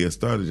young lady that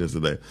started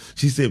yesterday.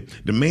 She said,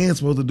 the man's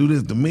supposed to do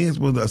this, the man's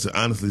supposed to... I said,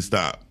 honestly,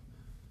 stop.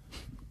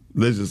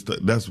 That's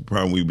the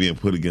problem we've been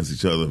put against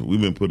each other. We've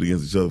been put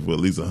against each other for at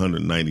least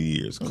 190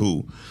 years.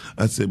 Cool.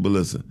 I said, but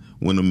listen,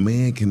 when a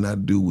man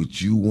cannot do what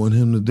you want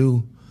him to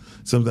do,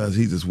 sometimes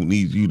he just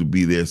needs you to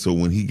be there. So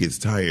when he gets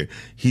tired,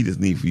 he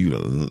just needs for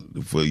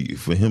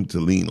him to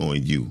lean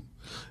on you.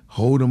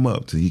 Hold him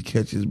up till he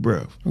catches his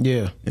breath.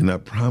 Yeah. And I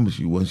promise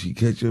you, once he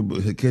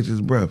catches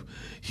his breath,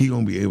 he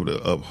gonna be able to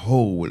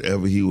uphold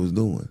whatever he was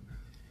doing.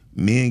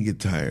 Men get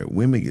tired.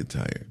 Women get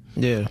tired.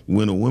 Yeah.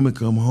 When a woman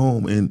come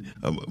home, and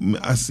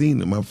I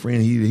seen it. My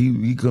friend,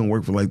 he couldn't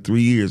work for like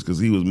 3 years because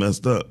he was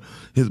messed up.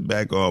 His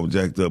back all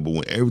jacked up.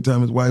 But every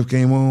time his wife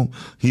came home,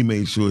 he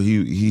made sure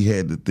he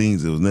had the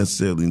things that was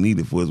necessarily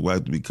needed for his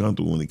wife to be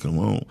comfortable when he come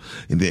home.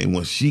 And then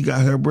once she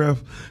got her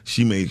breath,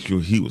 she made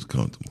sure he was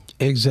comfortable.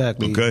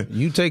 Exactly. Okay.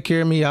 You take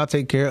care of me, I'll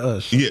take care of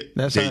us. Yeah.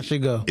 That's how it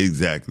should go.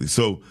 Exactly.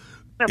 So.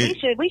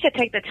 We should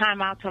take the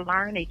time out to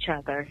learn each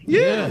other.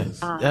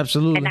 Yes,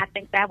 absolutely. And I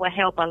think that would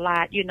help a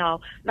lot. You know,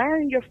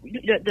 learn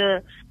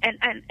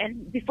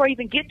and before you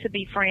even get to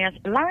be friends,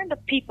 learn the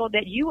people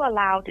that you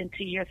allowed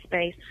into your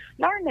space.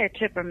 Learn their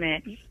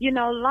temperament. You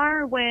know,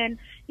 learn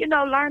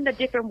the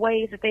different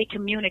ways that they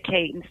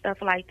communicate and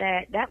stuff like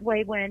that. That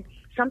way, when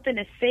something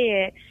is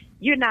said,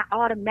 you're not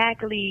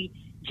automatically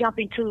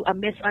jumping to a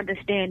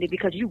misunderstanding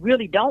because you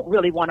don't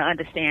want to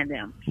understand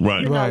them.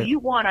 Right. You know, you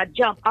want to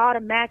jump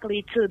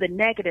automatically to the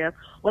negative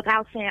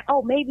without saying,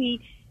 oh,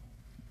 maybe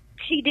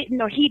she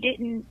didn't or he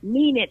didn't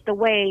mean it the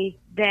way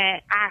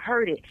that I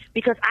heard it,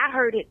 because I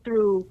heard it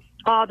through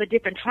all the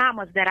different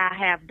traumas that I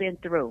have been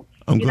through.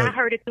 I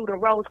heard it through the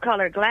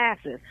rose-colored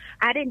glasses.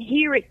 I didn't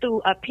hear it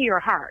through a pure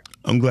heart.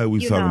 I'm glad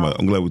we're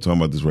talking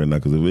about this right now,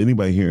 because if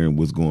anybody hearing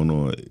what's going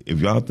on,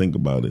 if y'all think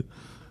about it,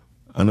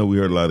 I know we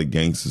heard a lot of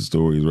gangster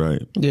stories,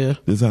 right? Yeah.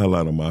 This is how a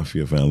lot of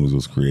mafia families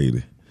was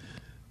created.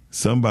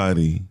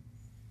 Somebody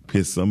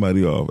pissed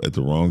somebody off at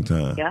the wrong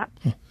time. Yeah.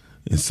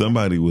 And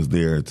somebody was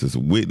there to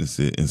witness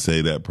it and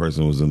say that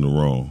person was in the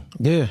wrong.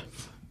 Yeah.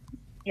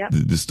 Yep.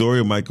 The story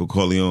of Michael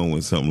Corleone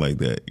was something like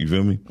that. You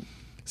feel me?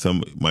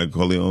 Michael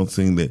Corleone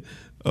seen that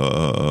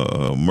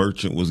a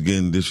merchant was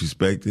getting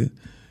disrespected.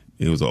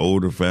 It was an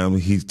older family.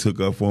 He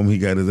took up for him. He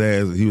got his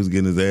ass. He was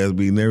getting his ass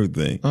beat and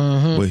everything.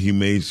 Uh-huh. But he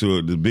made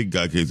sure the big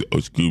guy came. Oh,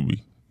 excuse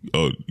me.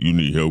 Oh, you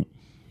need help.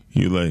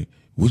 He was like,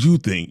 what you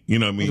think? You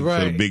know what I mean?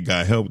 Right. So the big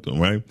guy helped him,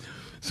 right?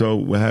 So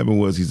what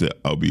happened was he said,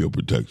 I'll be your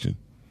protection.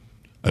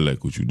 I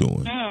like what you're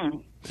doing.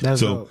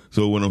 So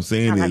what I'm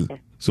saying is,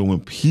 so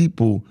when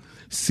people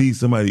see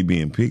somebody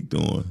being picked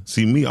on,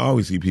 I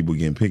always see people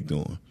getting picked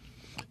on.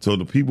 So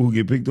the people who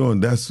get picked on,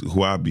 that's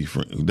who I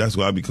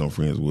become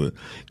friends with,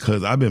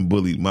 because I've been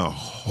bullied my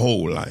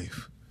whole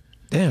life.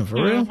 Damn,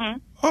 for real?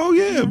 Oh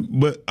yeah,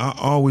 but I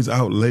always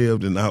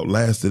outlived and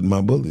outlasted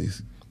my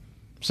bullies.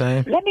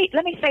 Same. Let me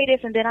say this,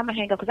 and then I'm gonna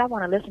hang up because I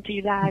want to listen to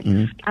you guys.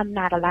 Mm-hmm. I'm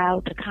not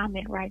allowed to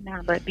comment right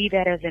now, but be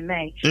that as it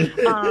may. That's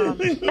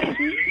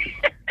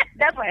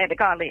why I had to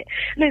call in.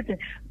 Listen.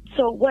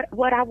 So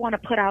what I want to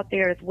put out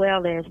there as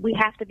well is we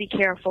have to be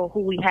careful who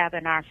we have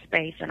in our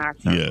space and our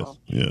circle.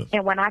 Yes.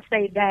 And when I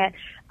say that,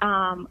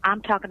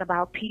 I'm talking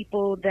about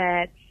people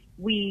that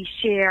we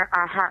share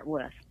our heart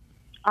with.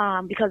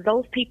 Because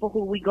those people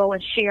who we go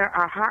and share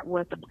our heart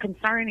with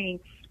concerning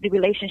the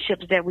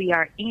relationships that we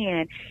are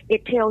in,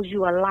 it tells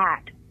you a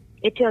lot.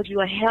 It tells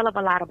you a hell of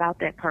a lot about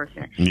that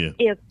person. Yeah.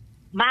 If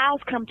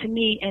Miles come to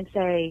me and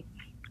say,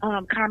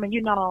 Carmen,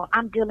 you know,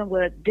 I'm dealing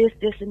with this,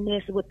 and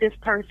this with this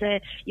person.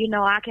 You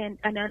know, I can,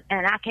 and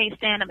I can't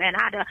stand them, and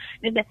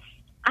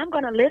I'm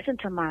going to listen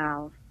to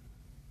Miles,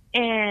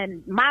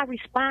 and my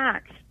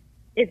response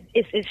is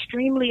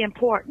extremely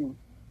important.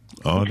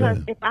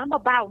 Because if I'm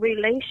about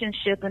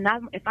relationship and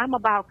if I'm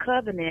about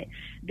covenant,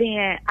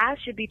 then I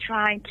should be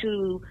trying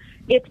to,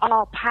 if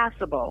all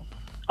possible,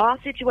 all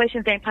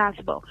situations ain't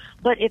possible,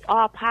 but if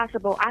all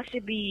possible, I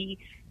should be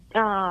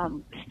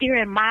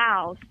steering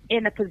Miles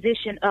in a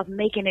position of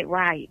making it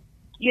right,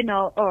 you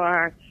know,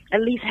 or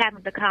at least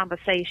having the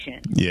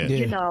conversation. Yeah.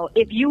 You know,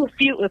 if you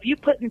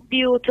putting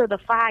fuel to the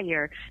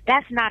fire,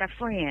 that's not a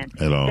friend.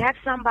 At all. That's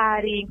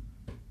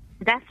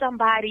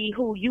somebody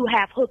who you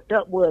have hooked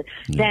up with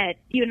that,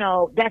 you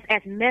know, that's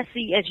as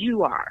messy as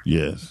you are.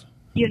 Yes.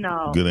 You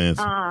know. Good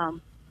answer.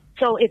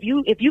 So if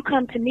you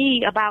come to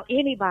me about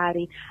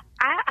anybody,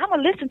 I'm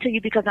going to listen to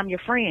you because I'm your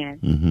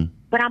friend. Mm-hmm.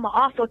 But I'm going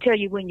to also tell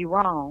you when you're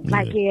wrong.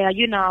 Like,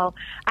 you know,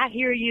 I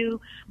hear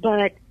you,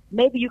 but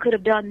maybe you could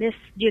have done this,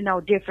 you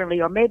know, differently,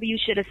 or maybe you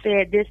should have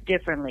said this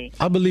differently.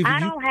 I believe I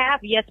don't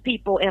have yes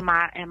people in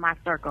my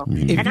circle.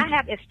 And I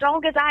have, as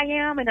strong as I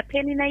am and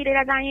opinionated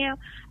as I am,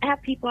 I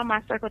have people in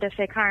my circle that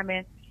say,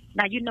 Carmen,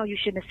 now you know you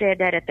shouldn't have said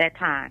that at that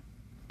time.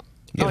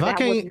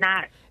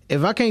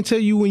 If I can't tell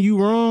you when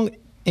you wrong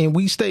and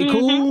we stay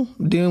cool,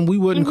 then we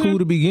wasn't cool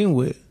to begin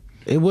with.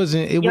 It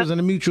wasn't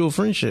a mutual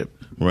friendship.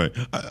 Right.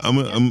 I'm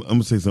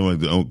gonna say something like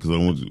that because I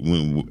want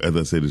you, as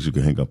I say this, you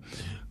can hang up.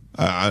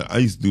 I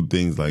used to do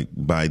things like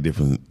buy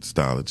different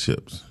style of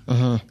chips.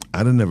 I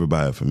didn't never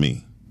buy it for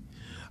me.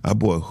 I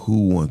bought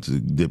who wants to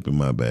dip in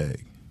my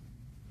bag,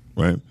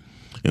 right?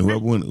 And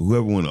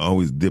whoever want to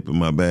always dip in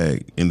my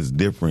bag and it's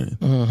different.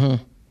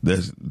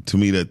 That's, to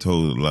me, that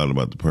told a lot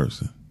about the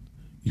person.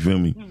 You feel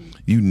me?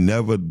 You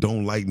never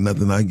don't like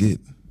nothing I get.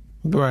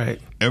 Right.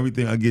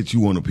 Everything I get, you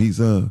want a piece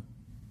of.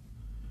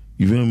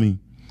 You feel me?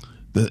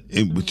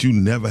 But you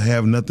never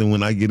have nothing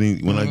when I get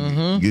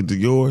get to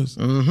yours.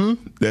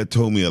 That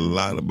told me a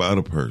lot about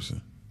a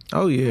person.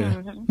 Oh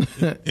yeah.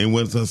 And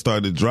once I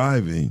started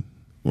driving,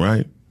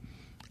 right,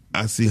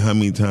 I see how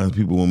many times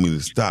people want me to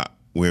stop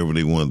wherever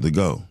they wanted to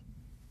go,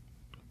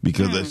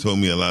 because that told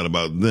me a lot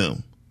about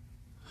them.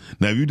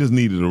 Now, if you just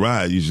needed a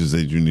ride, you should say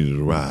you needed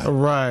a ride.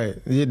 Right.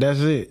 Yeah,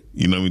 that's it.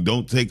 You know what I mean?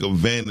 Don't take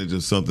advantage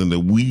of something that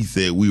we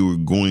said we were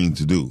going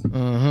to do.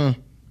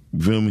 You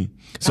feel me?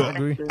 So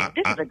this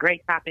is a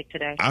great topic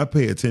today. I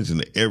pay attention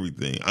to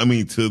everything. I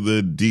mean, to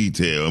the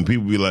detail. And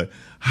people be like,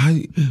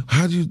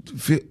 how'd you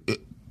feel?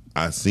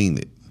 I seen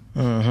it.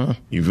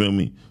 You feel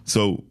me?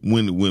 So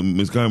when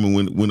Miss Carmen,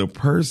 when a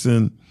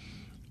person,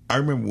 I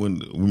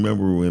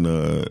remember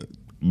when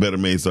Better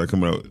Made started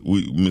coming out.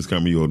 Miss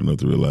Carmen, you old enough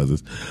to realize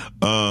this.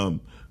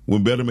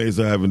 When Better Made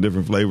started having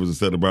different flavors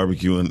instead of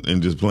barbecue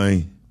and just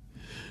plain,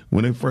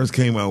 when they first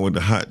came out with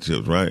the hot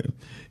chips, right?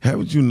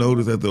 Haven't you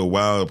noticed after a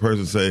while a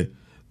person say,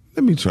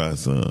 let me try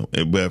some.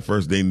 But at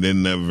first they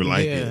never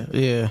like it.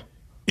 Yeah.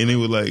 And they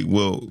were like,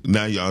 well,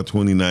 now y'all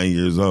 29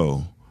 years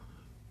old.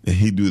 And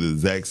he do the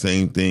exact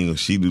same thing, or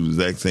she do the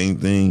exact same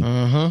thing.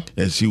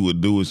 And she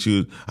would do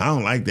it. I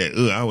don't like that.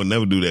 I would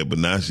never do that. But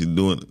now she's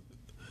doing it.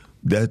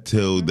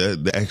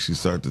 That actually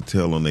start to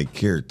tell on their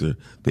character.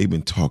 They've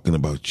been talking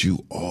about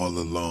you all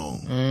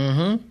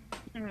along.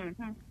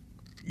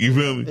 You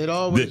feel me? It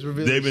always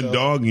reveals They've been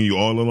itself. dogging you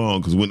all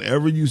along, because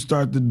whenever you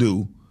start to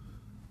do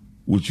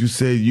what you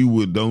said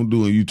you don't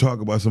do, and you talk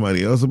about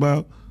somebody else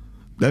about,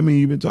 that means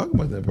you've been talking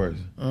about that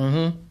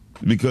person.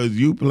 Because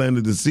you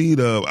planted the seed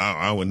of,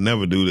 I would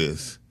never do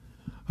this.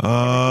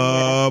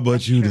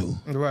 But you do.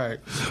 Right.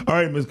 All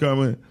right, Miss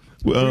Carmen.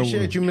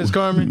 Appreciate you, Miss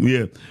Carmen.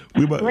 Yeah.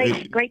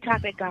 Great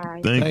topic,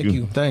 guys. Thank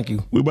you. Thank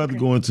you. We're about to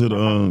go into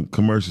the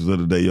commercials of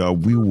the day, y'all.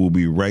 We will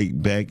be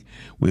right back.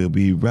 We'll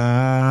be right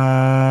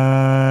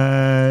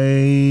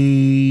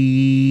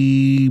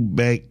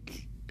back.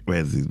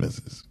 Where's these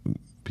messages?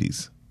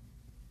 Peace.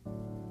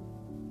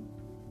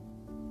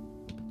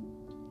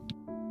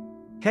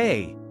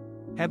 Hey,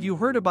 have you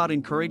heard about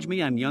Encourage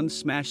Me, I'm Young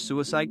Smash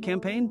Suicide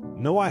campaign?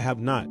 No, I have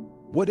not.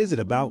 What is it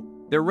about?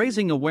 They're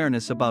raising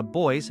awareness about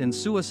boys and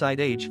suicide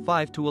age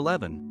 5 to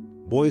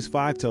 11. Boys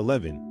 5 to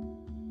 11.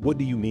 What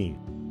do you mean?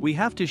 We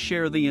have to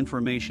share the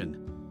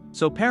information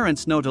so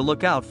parents know to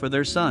look out for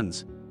their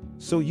sons.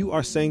 So you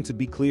are saying, to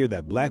be clear,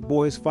 that black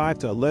boys 5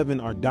 to 11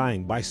 are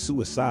dying by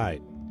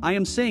suicide? I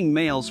am saying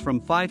males from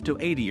 5 to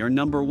 80 are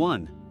number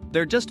one.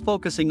 They're just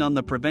focusing on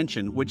the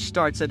prevention, which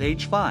starts at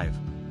age 5.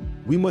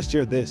 We must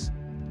share this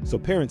so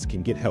parents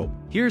can get help.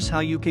 Here's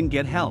how you can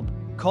get help.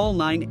 Call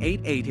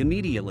 988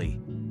 immediately.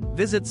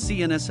 Visit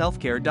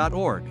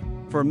cnshealthcare.org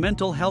for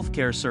mental health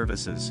care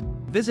services.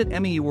 Visit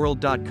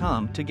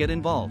MEworld.com to get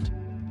involved.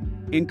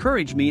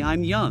 Encourage Me,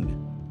 I'm Young.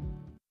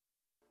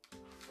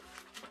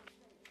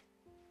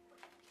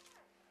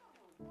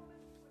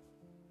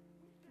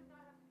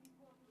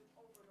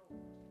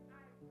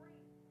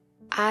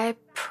 I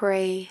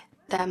pray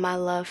that my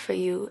love for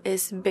you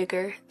is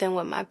bigger than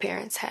what my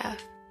parents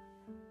have.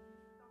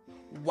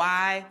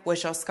 Why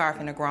was your scarf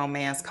in a grown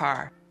man's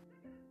car?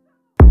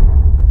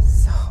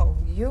 So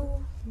you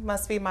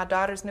Must be my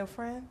daughter's new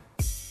friend.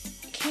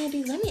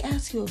 Candy, let me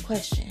ask you a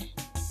question.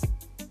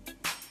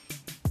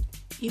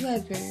 You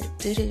ever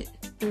did it?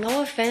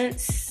 No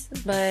offense,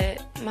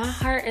 but my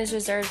heart is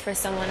reserved for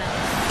someone else.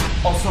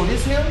 Oh, so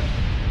this him?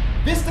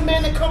 This the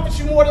man that comforts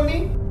you more than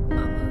me?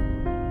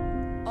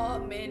 Mama, all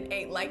men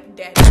ain't like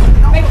daddy.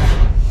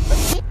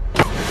 That's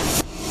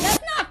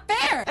not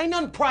fair! Ain't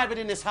nothing private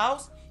in this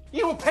house. You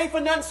don't pay for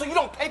nothing, so you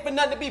don't pay for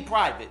nothing to be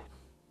private.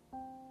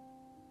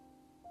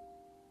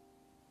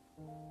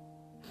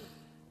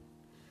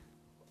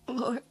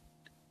 Lord,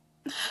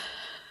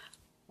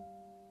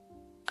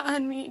 I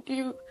need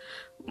you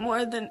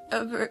more than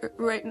ever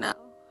right now.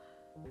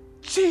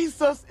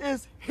 Jesus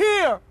is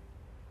here!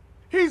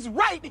 He's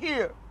right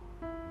here!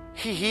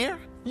 He here?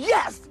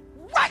 Yes!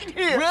 Right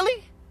here!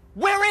 Really?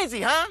 Where is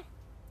he, huh?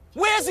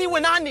 Where's he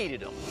when I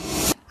needed him?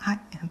 I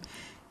am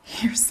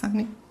here,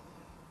 Sonny.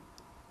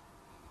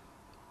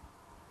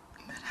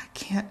 But I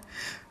can't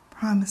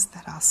promise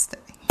that I'll stay.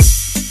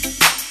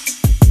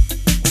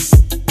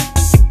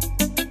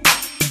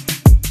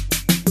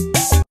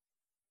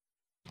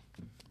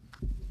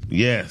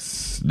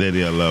 Yes,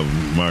 Daddy, I Love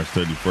Him, March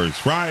 31st,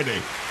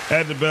 Friday,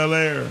 at the Bel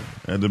Air.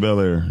 At the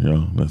Bel Air,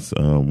 y'all. That's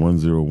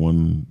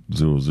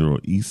 10100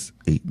 East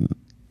 8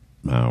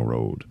 Mile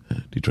Road,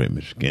 Detroit,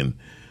 Michigan.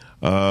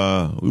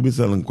 We've been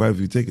selling quite a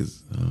few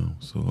tickets,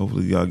 so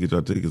hopefully y'all get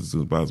your tickets as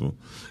soon as possible.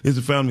 It's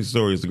a family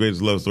story. It's the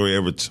greatest love story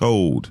ever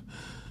told.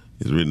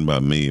 It's written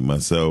by me,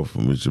 myself,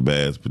 and Richard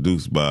Bass,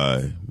 produced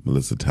by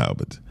Melissa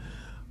Talbot.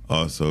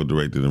 Also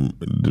directed and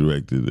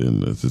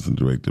assistant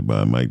directed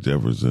by Mike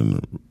Jefferson,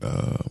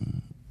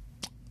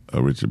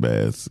 Richard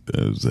Bass,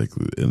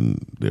 and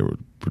they were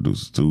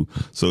producers too.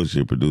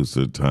 Associate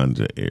producer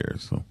Tanja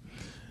Ayers. So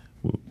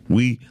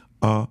we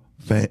are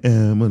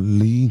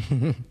family.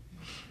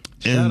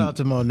 Shout out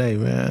to Monet,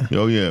 man.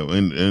 Oh yeah,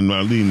 and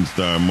our leading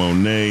star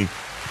Monet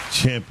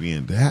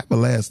Champion. To have a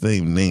last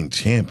name named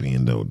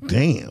Champion though,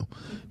 damn,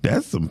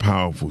 that's some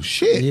powerful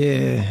shit.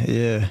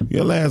 Yeah.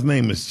 Your last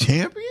name is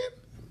Champion?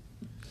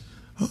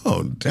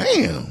 Oh,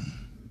 damn.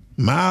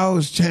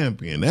 Miles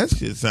Champion. That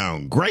shit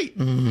sound great.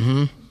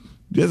 Mm-hmm.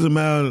 Just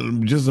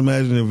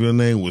imagine if your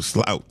name was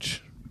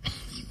Slouch.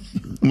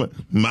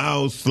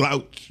 Miles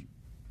Slouch.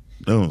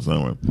 That don't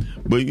sound right.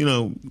 But,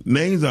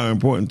 names are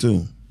important,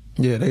 too.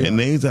 Yeah, and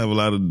names have a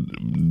lot to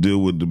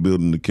deal with the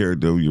building the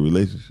character of your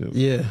relationship.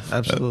 Yeah,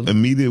 absolutely.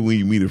 Immediately when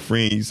you meet a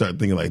friend, you start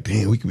thinking like,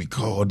 damn, we could be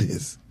called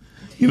this.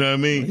 You know what I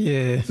mean?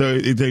 Yeah. So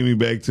it takes me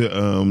back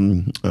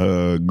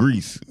to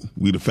Grease.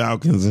 We the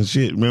Falcons and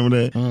shit. Remember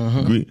that?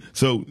 Mm-hmm.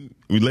 So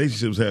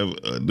relationships have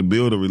the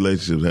build of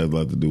relationships has a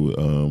lot to do with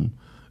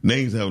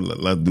names have a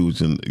lot to do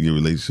with your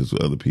relationships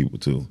with other people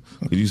too.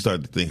 Because you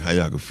start to think how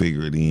y'all could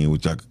figure it in,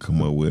 what y'all could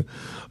come up with.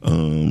 I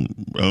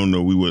don't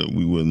know. We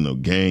wasn't no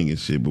gang and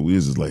shit, but we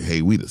was just like,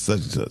 hey, we the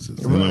such and such. You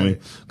know what I mean?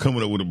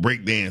 Coming up with a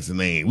breakdancing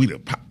name. We the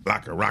pop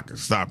locker rocker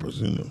stoppers.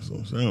 So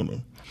I don't know.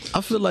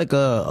 I feel like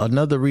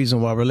another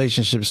reason why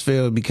relationships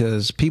fail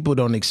because people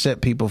don't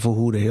accept people for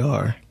who they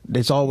are.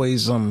 There's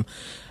always some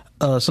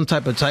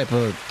type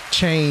of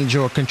change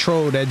or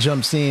control that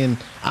jumps in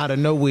out of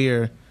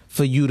nowhere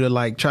for you to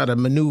like try to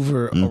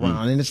maneuver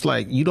around. And it's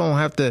like you don't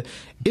have to.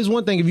 It's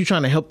one thing if you're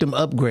trying to help them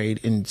upgrade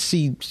and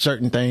see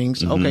certain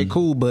things. Okay,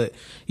 cool, but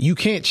you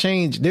can't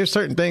change. There's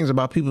certain things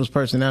about people's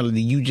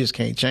personality you just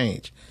can't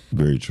change.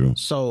 Very true.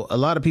 So a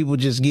lot of people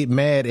just get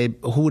mad at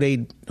who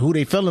they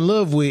fell in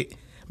love with.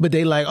 But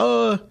they like,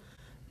 I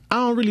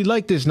don't really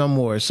like this no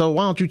more. So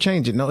why don't you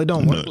change it? No, it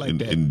don't work like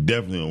that. It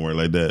definitely don't work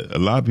like that. A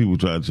lot of people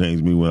try to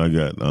change me when I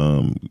got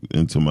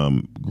into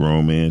my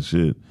grown man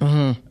shit.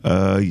 Yeah,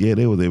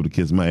 they was able to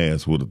kiss my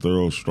ass with a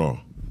thorough straw.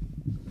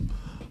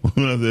 I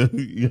don't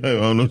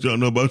know what y'all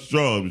know about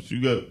straw, but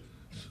you got to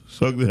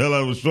suck the hell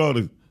out of a straw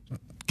to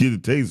get a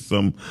taste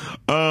of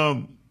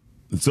something.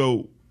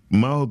 So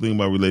my whole thing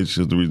about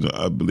relationships, the reason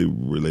I believe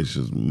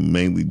relationships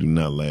mainly do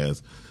not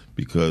last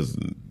because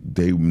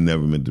they were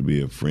never meant to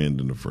be a friend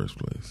in the first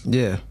place.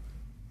 Yeah.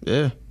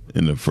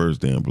 In the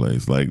first damn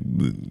place, like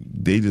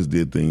they just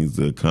did things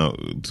to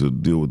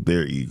deal with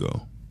their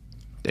ego.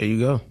 There you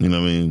go. You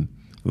know what I mean?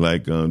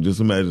 Like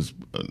just imagine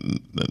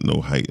no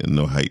height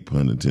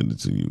pun intended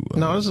to you.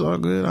 No, it's all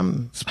good.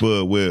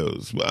 Spud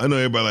Wells. I know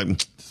everybody like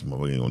this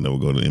motherfucker ain't gonna never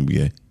go to the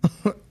NBA.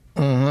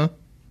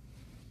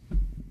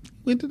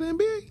 Went to the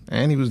NBA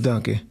and he was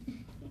dunking,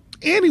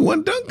 and he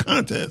won dunk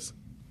contest.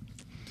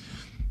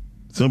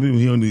 Some people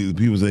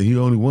say he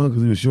only won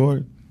because he was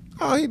short.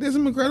 Oh, he did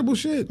some incredible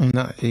shit.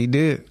 No, he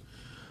did.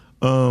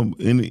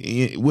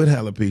 With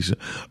alopecia.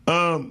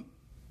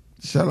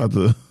 Shout out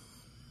to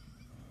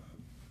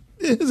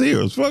his hair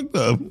was fucked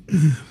up.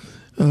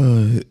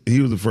 He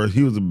was the first.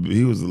 He was the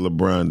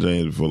LeBron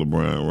James before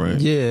LeBron, right?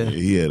 Yeah.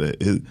 He had a.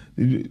 Did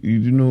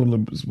you know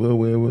what Spud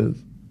Webb was?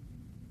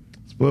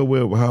 Spud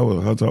Webb.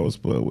 How tall was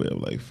Spud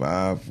Webb? Like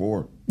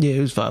 5'4". Yeah,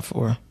 he was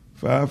 5'4".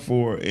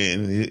 5'4",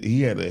 and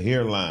he had a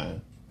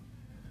hairline.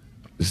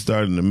 It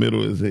started in the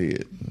middle of his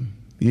head.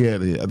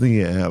 I think he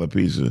had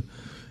alopecia,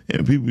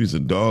 and people used to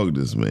dog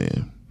this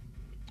man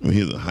when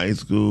he was in high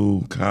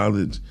school,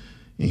 college.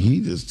 and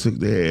he just took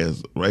their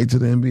ass right to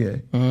the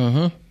NBA.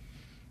 Mm-hmm.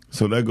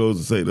 So that goes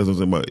to say, that's what I'm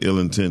saying about ill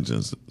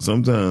intentions.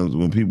 Sometimes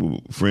when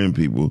people friend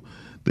people,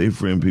 they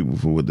friend people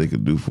for what they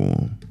could do for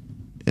them,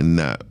 and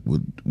not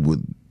with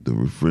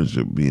the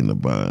friendship being a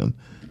bond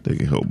that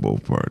can help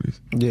both parties.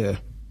 Yeah.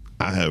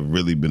 I have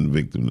really been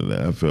victim to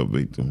that. I felt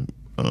victim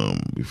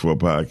before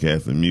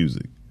podcasting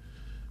music.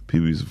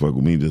 People used to fuck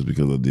with me just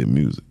because I did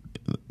music.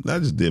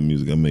 Not just did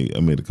music. I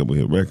made a couple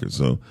hit records.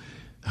 So,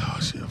 oh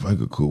shit, if I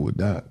could cool with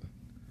Doc,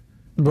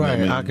 right?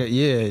 You know I could,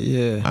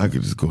 yeah. I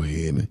could just go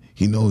ahead and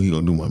he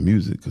gonna do my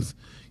music because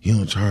he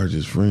don't charge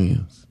his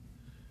friends,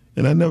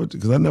 and I never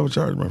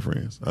charge my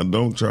friends. I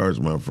don't charge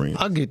my friends.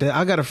 I get that.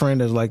 I got a friend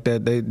that's like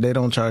that. They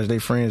don't charge their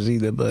friends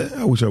either. But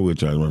I wish I would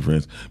charge my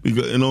friends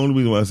because, and the only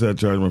reason why I said I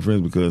charge my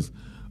friends because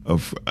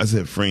I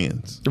said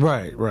friends.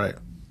 Right.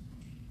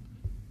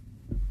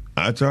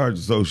 I charge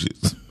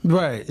associates.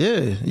 Right.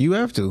 Yeah, you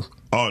have to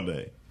all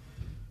day.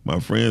 My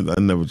friends, I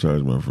never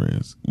charge my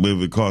friends. But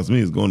if it costs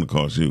me, it's going to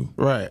cost you.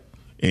 Right.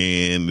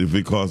 And if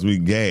it costs me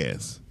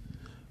gas,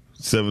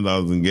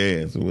 $7 in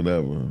gas or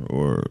whatever,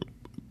 or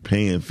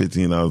paying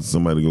 $15 for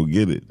somebody to go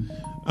get it,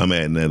 I'm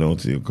adding that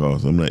onto your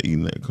cost. I'm not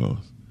eating that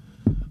cost.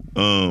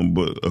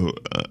 But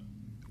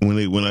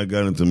when I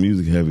got into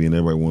music heavy and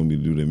everybody wanted me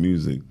to do their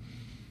music,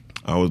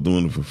 I was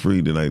doing it for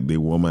free. Then they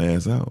wore my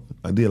ass out.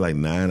 I did like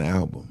 9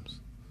 albums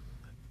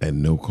at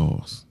no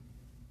cost.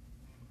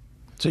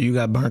 So you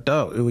got burnt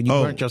out. You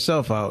burnt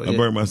yourself out. I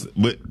burnt myself,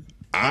 but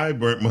I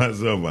burnt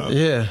myself out.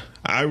 Yeah.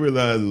 I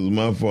realized it was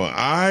my fault.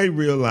 I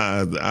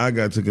realized that I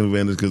got taken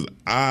advantage because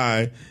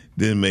I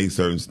didn't make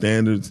certain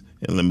standards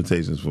and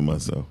limitations for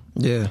myself.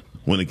 Yeah.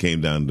 When it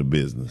came down to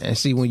business. And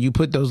see, when you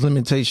put those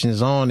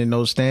limitations on and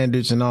those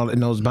standards and all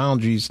and those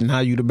boundaries, now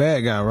you the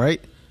bad guy,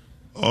 right?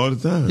 All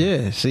the time.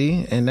 Yeah,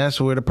 see, and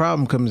that's where the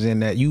problem comes in.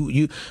 That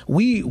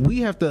we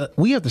have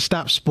to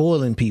stop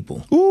spoiling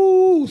people.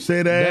 Ooh,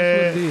 say that.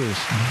 That's what it is.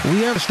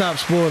 We have to stop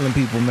spoiling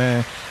people,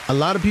 man. A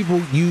lot of people,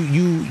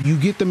 you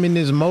get them in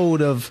this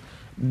mode of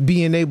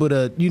being able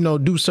to,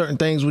 do certain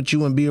things with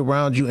you and be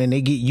around you, and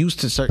they get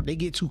used to they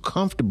get too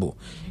comfortable.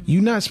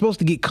 You're not supposed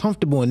to get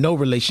comfortable in no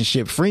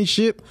relationship,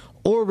 friendship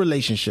or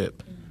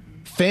relationship,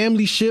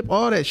 family ship,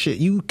 all that shit.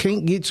 You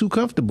can't get too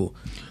comfortable.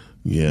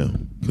 Yeah,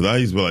 because I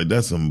used to be like,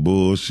 that's some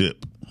bullshit,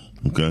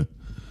 okay?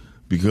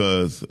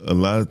 Because a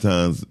lot of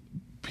times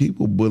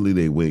people bully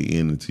their way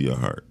into your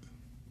heart.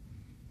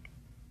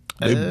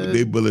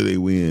 They bully their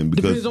way in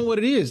because depends on what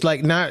it is.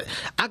 Like, now,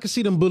 I can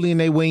see them bullying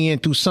their way in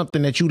through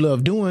something that you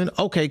love doing.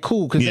 Okay,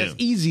 cool, because that's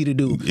easy to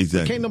do.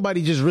 Exactly. Can't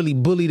nobody just really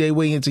bully their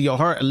way into your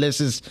heart unless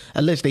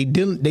they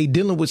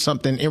dealing with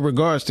something in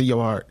regards to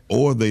your heart,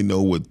 or they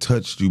know what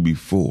touched you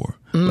before.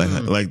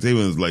 Like they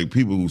was like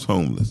people who's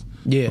homeless.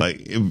 Yeah. Like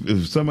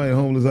if somebody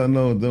homeless I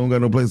know they don't got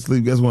no place to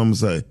sleep, guess what I'm gonna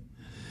say?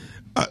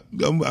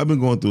 I've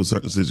been going through a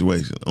certain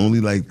situation.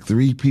 Only like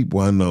 3 people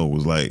I know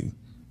was like,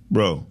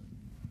 bro,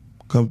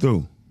 come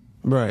through.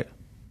 Right.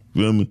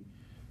 You feel me?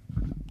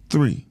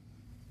 3.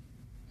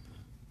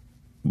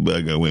 But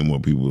I got way more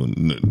people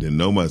that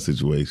know my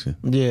situation.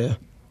 Yeah.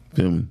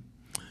 Feel me?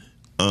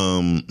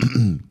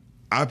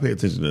 I pay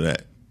attention to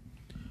that.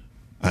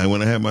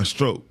 When I had my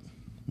stroke,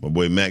 my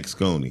boy Max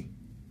Coney,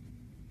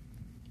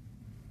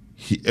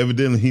 he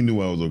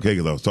knew I was okay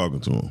because I was talking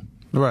to him.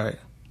 Right.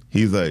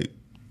 He's like,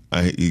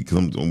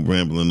 I'm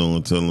rambling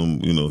on,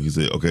 telling him, he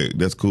said, okay,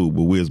 that's cool,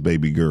 but where's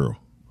baby girl?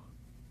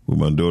 Where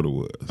my daughter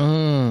was.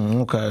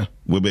 Okay.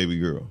 Where baby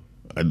girl?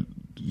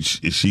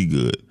 Is she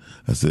good?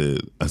 I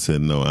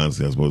said no.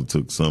 Honestly, I supposed to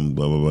took some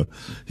blah blah blah.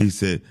 He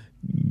said,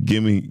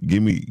 give me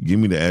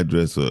the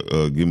address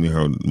or give me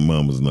her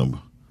mama's number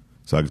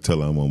so I can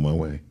tell her I'm on my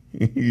way.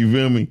 You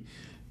feel me?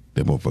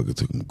 That motherfucker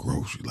took him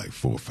groceries, like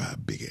 4 or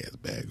 5 big ass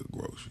bag of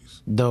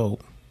groceries.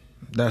 Dope.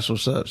 That's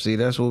what's up. See,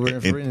 that's what real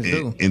friends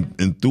do.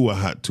 And threw a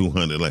hot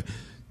 200. Like,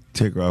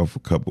 take her out for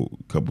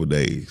a couple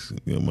days.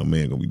 My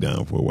man gonna be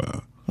down for a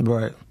while.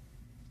 Right.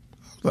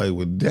 I was like,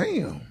 well,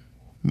 damn.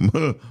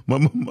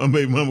 My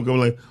baby mama come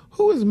like,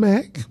 who is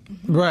Mac?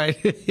 Right.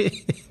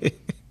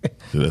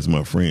 So that's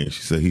my friend.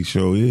 She said he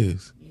sure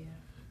is. Yeah.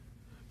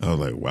 I was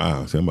like,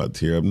 wow. See, I'm about to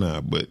tear up now.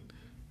 But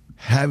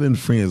having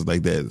friends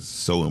like that is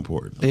so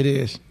important. It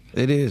is.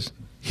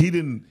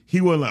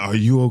 He wasn't like, are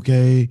you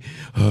okay?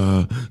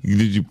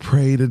 Did you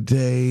pray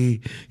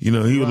today? He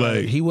was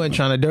like. He wasn't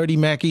trying to dirty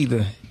Mac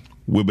either.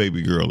 Where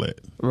baby girl at?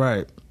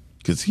 Right.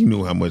 Because he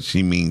knew how much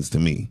she means to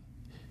me.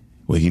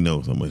 Well, he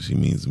knows how much she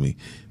means to me.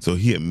 So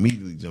he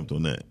immediately jumped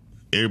on that.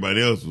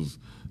 Everybody else was,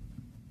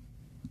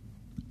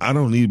 I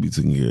don't need to be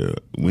taken care of.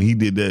 When he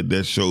did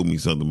that showed me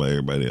something about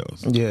everybody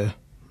else. Yeah,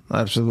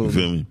 absolutely. You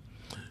feel me?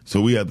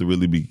 So we have to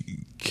really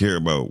care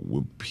about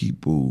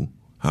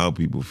how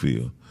people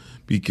feel.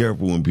 Be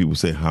careful when people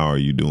say, how are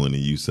you doing?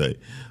 And you say,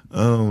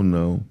 I don't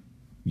know.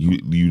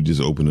 You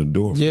just open the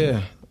door for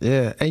me.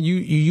 Yeah. And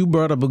you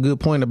brought up a good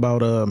point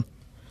about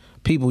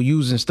people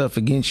using stuff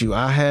against you.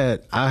 I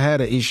had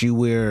an issue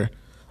where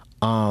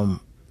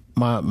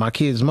my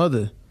kid's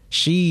mother,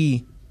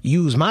 she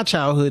used my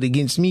childhood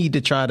against me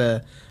to try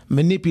to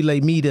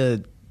manipulate me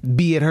to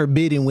be at her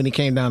bidding when it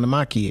came down to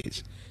my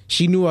kids.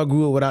 She knew I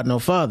grew up without no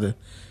father.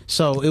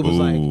 So it was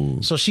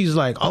like, so she's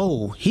like,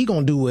 oh, he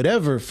gonna do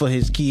whatever for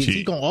his kids.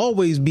 He gonna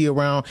always be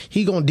around.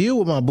 He gonna deal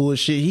with my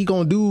bullshit. He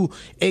gonna do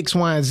X,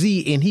 Y, and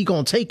Z, and he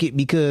gonna take it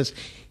because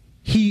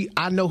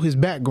I know his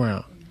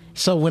background.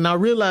 So when I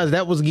realized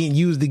that was getting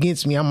used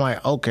against me, I'm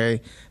like,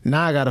 okay,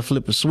 now I gotta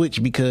flip a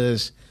switch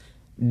because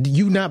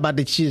you not about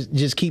to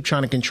just keep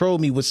trying to control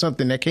me with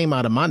something that came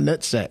out of my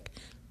nutsack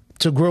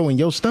to grow in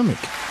your stomach.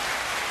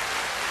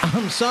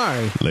 I'm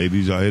sorry.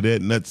 Ladies, y'all hear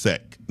that? Nutsack.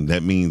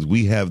 That means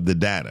we have the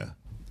data.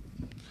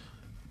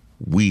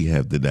 We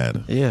have the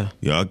data. Yeah.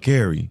 Y'all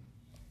carry,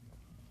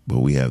 but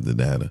we have the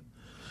data.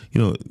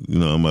 You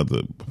know, I'm about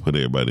to put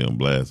everybody on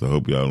blast. I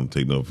hope y'all don't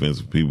take no offense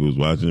for people who's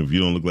watching. If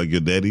you don't look like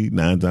your daddy,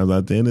 9 times out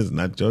of 10, it's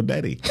not your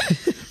daddy.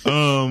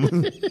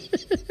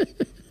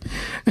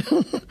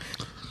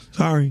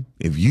 Sorry.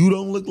 If you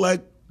don't look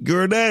like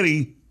your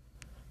daddy,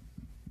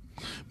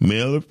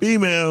 male or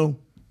female,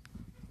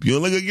 if you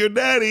don't look like your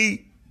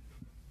daddy,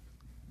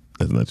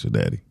 that's not your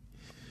daddy.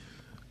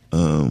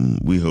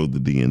 We hold the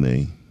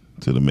DNA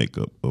to the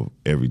makeup of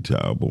every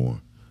child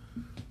born.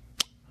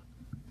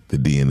 The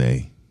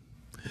DNA.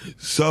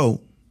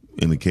 So,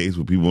 in the case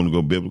where people want to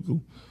go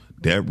biblical,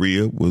 that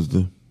Rhea was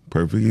the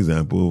perfect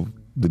example of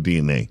the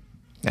DNA.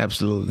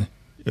 Absolutely.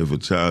 If a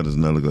child does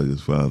not look like his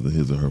father,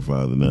 his or her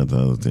father, 9 times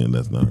out of 10,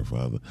 that's not her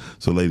father.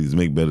 So, ladies,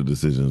 make better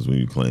decisions when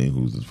you claim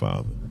who's his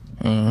father.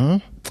 I'm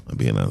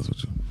being honest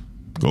with you.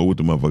 Go with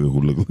the motherfucker who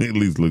at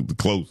least look the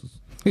closest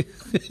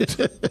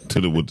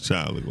to what the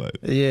child look like.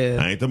 Yeah.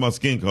 I ain't talking about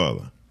skin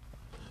color.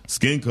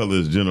 Skin color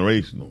is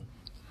generational.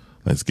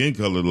 Like skin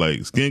color,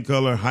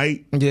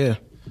 height. Yeah.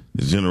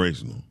 Is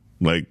generational.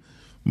 Like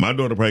my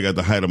daughter probably got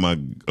the height of my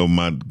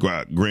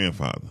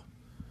grandfather.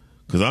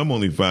 Cause I'm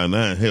only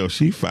 5'9". Hell,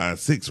 she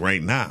 5'6"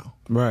 right now.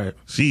 Right.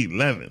 She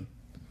 11.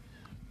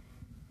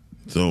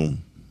 So,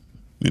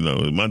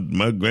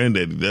 my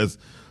granddaddy, that's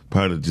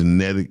part of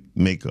genetic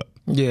makeup.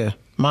 Yeah.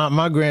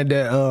 My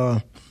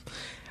granddad,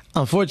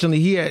 unfortunately,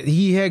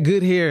 he had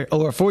good hair,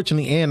 or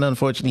fortunately and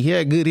unfortunately, he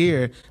had good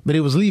hair, but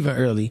it was leaving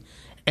early.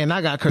 And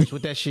I got cursed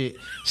with that shit.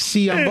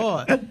 See, I'm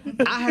bald.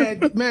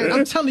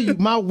 I'm telling you,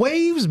 my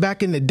waves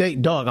back in the day,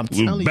 dog, I'm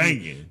telling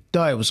you.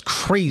 Dog, it was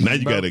crazy. Now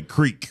you got a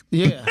creek.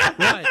 Yeah,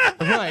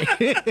 right.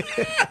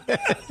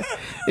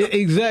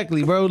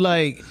 Exactly, bro.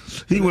 Like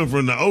he went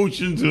from the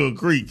ocean to a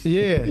creek.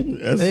 Yeah.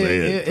 That's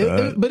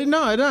sad. But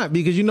no, it's not,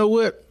 because you know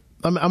what?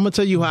 I'm going to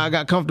tell you how I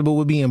got comfortable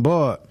with being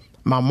bald.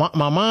 My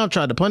mom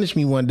tried to punish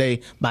me one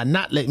day by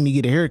not letting me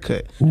get a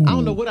haircut. Ooh. I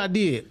don't know what I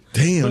did.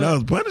 Damn, that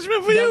was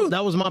punishment for you?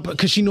 That was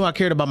because she knew I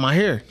cared about my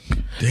hair.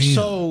 Damn.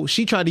 So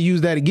she tried to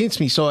use that against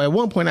me. So at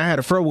one point I had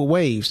a fro with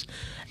waves.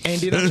 And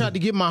then I tried to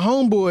get my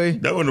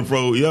homeboy. That wasn't a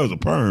fro. That was a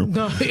perm.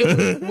 No,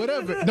 it was,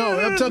 whatever. No,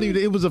 I'm telling you,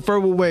 it was a fro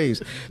with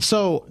waves.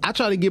 So I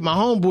tried to get my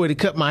homeboy to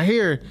cut my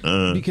hair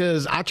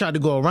because I tried to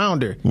go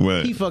around her.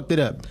 Right. He fucked it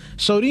up.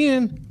 So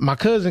then my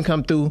cousin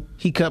come through.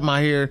 He cut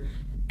my hair.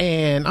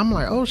 And I'm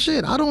like, oh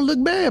shit, I don't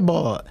look bad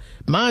bald.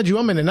 Mind you,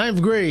 I'm in the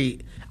 9th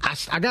grade.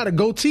 I got a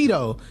goatee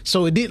though,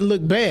 so it didn't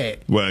look bad.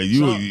 Right,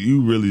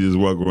 you really just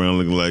walk around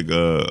looking like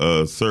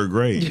Sir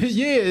Graves.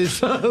 Yeah,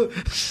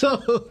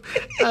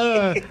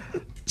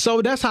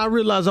 so that's how I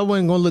realized I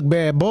wasn't gonna look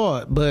bad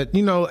bald. But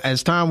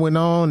as time went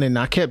on and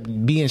I kept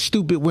being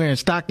stupid, wearing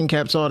stocking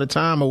caps all the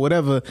time or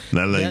whatever,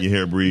 not letting your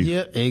hair breathe.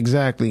 Yeah,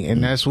 exactly,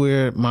 and that's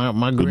where my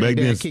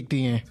granddad kicked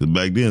in.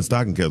 Back then,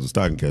 stocking caps were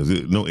stocking caps,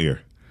 no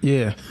air.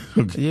 Yeah.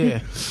 Okay. Yeah.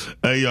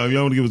 Hey, y'all, if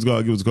y'all want to give us a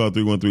call,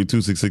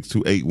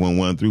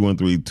 313-266-2811,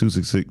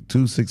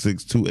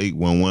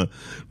 313-266-2811.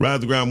 Rise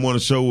the Ground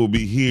Morning Show will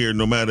be here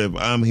no matter if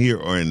I'm here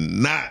or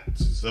not.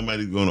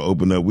 Somebody's going to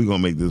open up. We're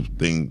going to make this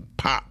thing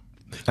pop.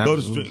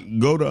 Absolutely.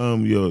 Go to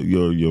your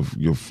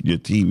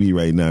TV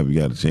right now if you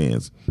got a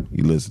chance.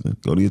 You listening.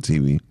 Go to your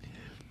TV.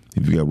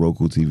 If you got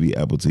Roku TV,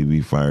 Apple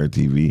TV, Fire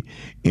TV,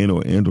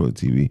 or Android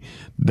TV,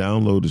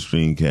 download the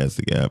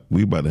Streamcasting app.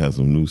 We about to have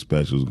some new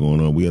specials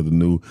going on. We have the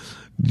new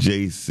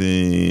Jason.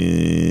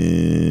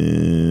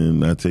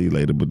 I'll tell you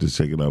later, but just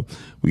check it out.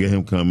 We got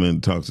him coming,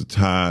 Talks to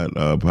Todd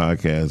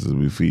podcast as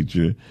we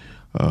feature.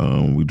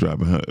 We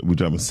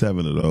dropping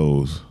 7 of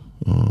those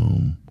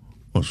on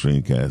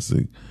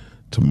Streamcasting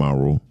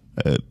tomorrow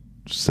at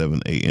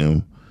 7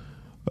 a.m.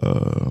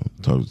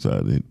 Talk to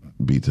Todd.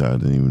 B-Todd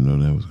didn't even know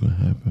that was going to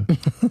happen.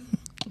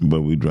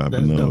 But we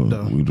dropping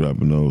those. We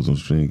dropping those on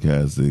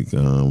Streamcasting.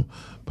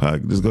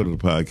 Just go to the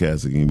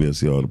podcast and you'll be able to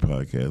see all the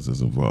podcasts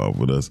that's involved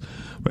with us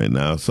right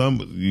now.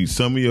 Some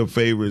of your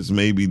favorites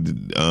maybe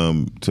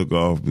took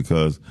off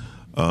because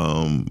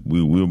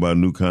we're about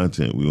new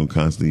content. We're going to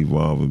constantly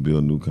evolve and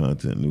build new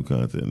content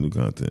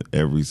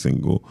every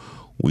single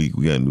week.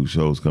 We got new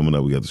shows coming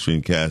up. We got the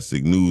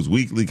Streamcasting News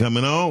Weekly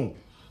coming on.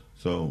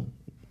 So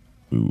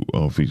we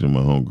featuring my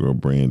homegirl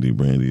Brandy.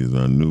 Brandy is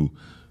our new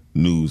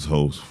news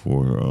host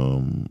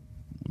for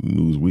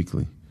News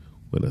Weekly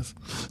with us.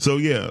 So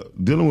yeah,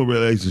 dealing with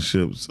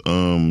relationships.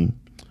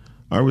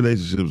 Our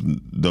relationships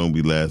don't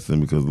be lasting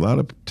because a lot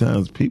of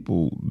times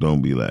people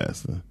don't be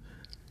lasting.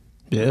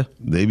 Yeah.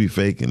 They be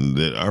faking.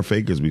 Our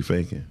fakers be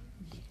faking.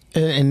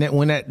 And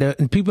that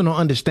and people don't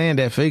understand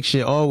that fake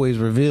shit always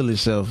reveal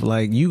itself.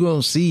 Like, you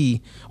gonna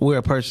see where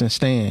a person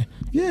stand.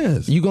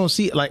 Yes. You gonna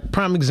see, like,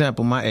 prime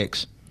example, my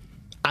ex.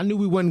 I knew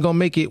we wasn't gonna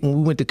make it when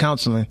we went to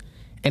counseling,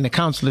 and the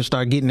counselor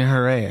started getting in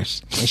her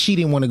ass, and she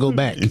didn't want to go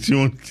back.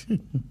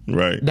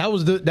 Right. That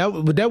wasn't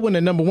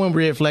the number one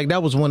red flag.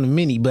 That was one of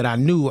many. But I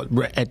knew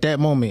at that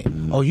moment,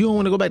 oh, you don't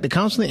want to go back to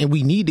counseling, and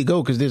we need to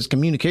go because there's a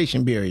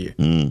communication barrier.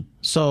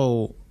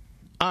 So,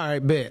 all right,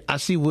 bet. I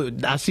see where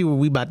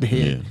we about to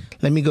head. Yeah.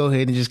 Let me go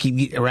ahead and just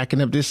keep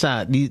racking up this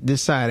side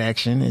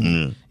action,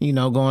 and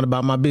going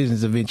about my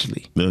business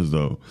eventually. That's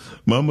dope.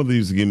 My mother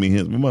used to give me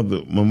hints. My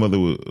mother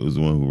was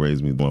the one who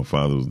raised me. My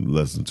father was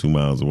less than 2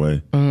 miles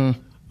away. In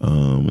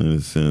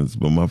a sense,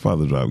 but my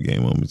father dropped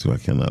game on me too. I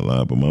cannot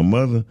lie. But my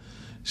mother,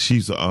 she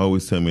used to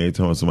always tell me every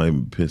time somebody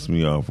pissed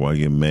me off or I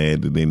get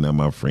mad that they not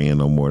my friend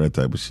no more, that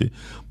type of shit.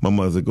 My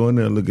mother said, "Go in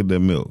there and look at that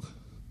milk."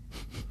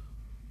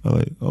 I'm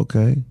like,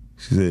 okay.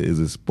 She said, "Is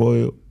it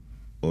spoiled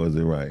or is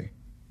it right?"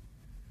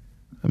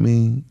 I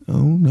mean, I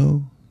don't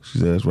know. She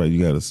said, "That's right.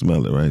 You got to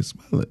smell it, right?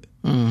 Smell it."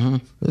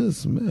 It's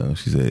smell.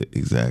 She said,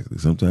 "Exactly.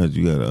 Sometimes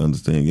you got to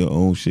understand your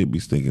own shit be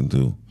stinking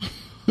too."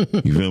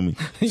 You feel me?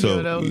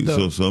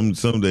 So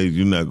some days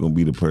you're not gonna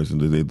be the person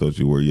that they thought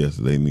you were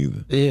yesterday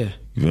neither. Yeah.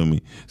 You feel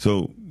me?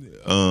 So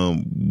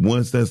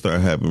once that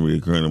started happening,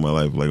 reoccurring in my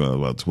life, like when I was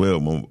about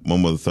 12, my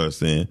mother started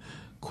saying,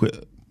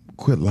 quit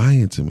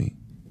lying to me.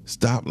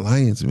 Stop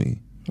lying to me.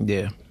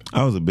 Yeah.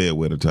 I was a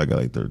bedwetter till I got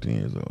like 13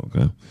 years old,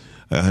 okay?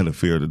 I had a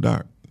fear of the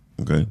dark,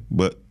 okay?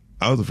 But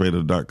I was afraid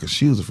of the dark because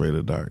she was afraid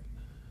of the dark.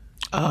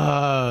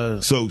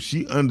 So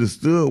she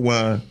understood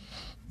why,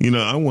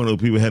 I'm one of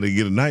those people who had to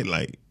get a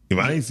nightlight. If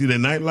I didn't see that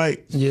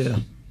nightlight, yeah,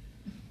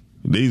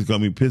 they used to call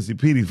me Pissy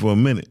Petey for a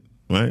minute,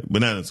 right?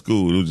 But not in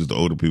school. It was just the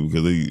older people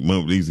because they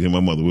used to hear my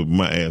mother whipping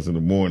my ass in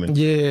the morning.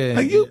 Yeah,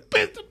 like, you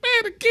Pissy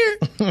Petey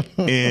kid.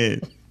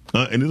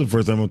 And this is the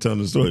first time I'm telling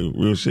the story,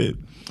 real shit.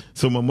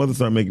 So my mother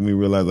started making me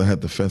realize I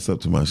had to fess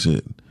up to my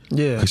shit.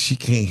 Yeah, because she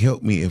can't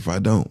help me if I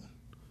don't.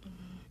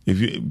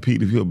 If you're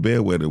a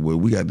bedwetter, well,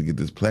 we got to get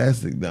this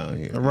plastic down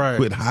here. Right.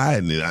 Quit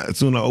hiding it. As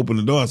soon as I open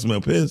the door, I smell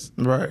piss.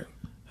 Right.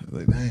 I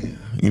was like,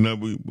 damn.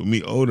 With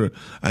me older,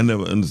 I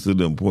never understood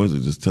the importance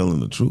of just telling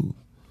the truth.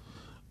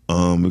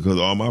 Because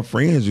all my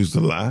friends used to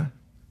lie.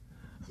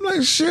 I'm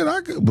like, shit,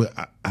 I could. But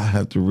I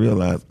have to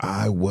realize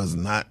I was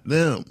not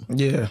them.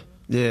 Yeah.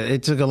 Yeah,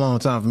 it took a long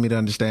time for me to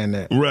understand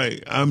that.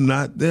 Right. I'm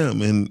not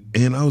them.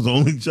 And I was the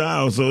only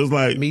child, so it's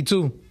like. Me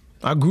too.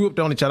 I grew up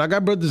the only child. I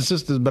got brothers and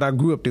sisters, but I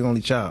grew up the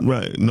only child.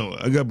 Right. No,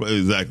 I got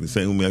exactly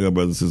same with me. I got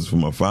brothers and sisters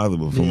from my father,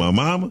 but from my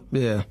mama.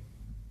 Yeah.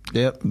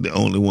 Yep. The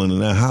only one in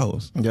that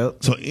house.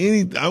 Yep. So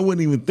I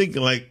wasn't even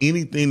thinking like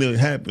anything that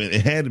happened.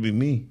 It had to be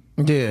me.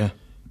 Yeah.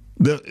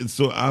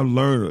 So I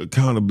learned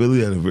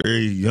accountability at a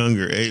very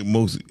younger age, at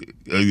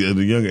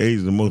a younger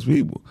age than most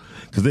people,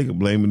 because they could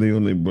blame it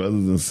on their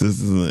brothers and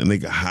sisters, and they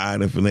could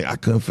hide it. I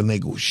couldn't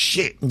finagle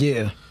shit.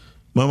 Yeah.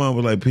 My mom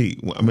was like,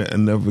 Pete. I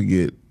never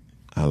forget.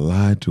 I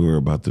lied to her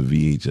about the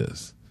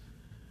VHS,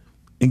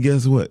 and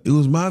guess what? It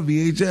was my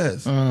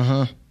VHS.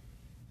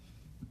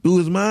 It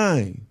was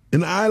mine.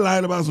 And I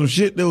lied about some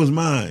shit that was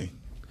mine.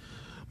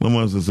 My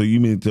mom said, "So you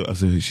mean to?"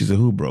 She said,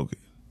 "Who broke it?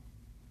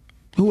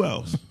 Who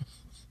else?"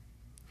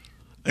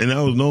 And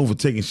I was known for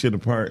taking shit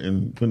apart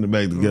and putting it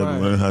back together,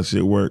 right. Learning how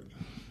shit worked.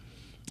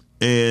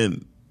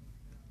 And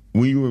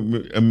when you were,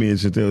 me and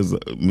Chantel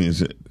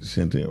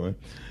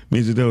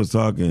was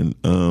talking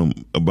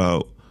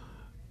about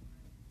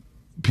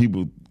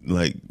people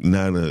like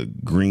not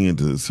agreeing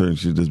to certain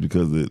shit just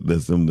because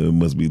that's something that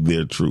must be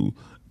their truth.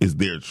 It's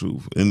their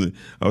truth. And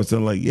I was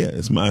telling like, yeah,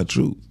 it's my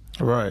truth.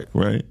 Right.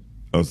 Right?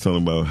 I was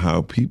telling about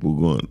how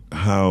people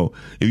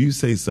if you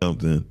say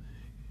something,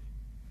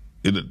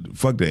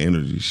 fuck that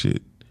energy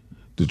shit.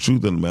 The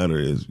truth of the matter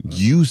is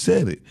you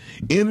said it.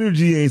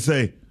 Energy ain't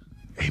say,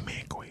 hey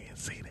man, go ahead and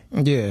say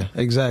that. Yeah,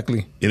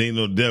 exactly. It ain't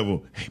no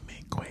devil, hey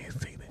man, go ahead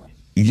and say that.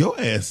 Your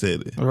ass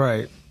said it.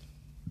 Right.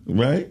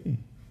 Right?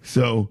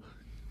 So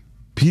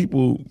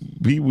people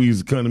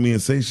used to come to me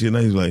and say shit, and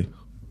I was like,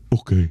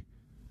 okay.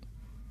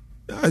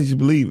 I used to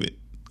believe it.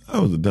 I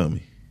was a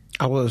dummy.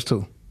 I was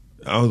too.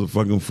 I was a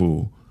fucking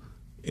fool.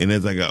 And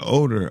as I got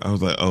older, I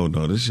was like, oh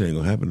no, this shit ain't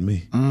gonna happen to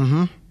me.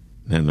 Mm-hmm.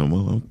 Not no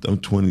more. I'm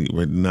 20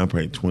 right now,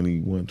 probably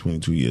 21,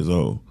 22 years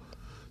old.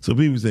 So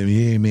people say,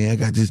 yeah, man, I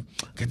got this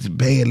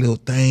bad little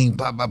thing,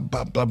 blah, blah,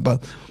 blah, blah, blah.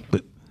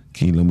 But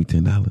can you loan me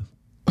 $10?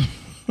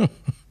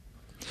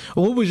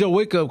 What was your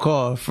wake up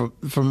call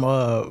from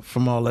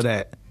all of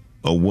that?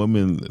 A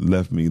woman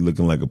left me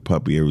looking like a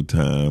puppy every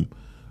time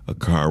a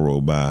car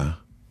rolled by,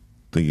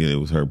 thinking it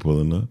was her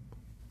pulling up.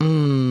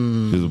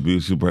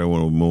 She's probably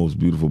one of the most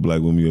beautiful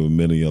black women you ever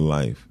met in your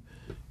life.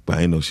 But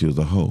I didn't know she was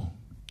a hoe.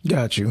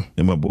 Got you.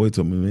 And my boy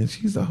told me, man,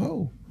 she's a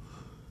hoe.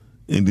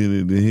 And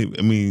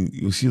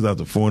then she was out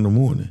to 4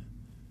 a.m.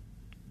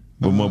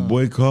 But my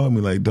boy called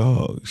me like,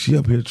 dog, she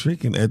up here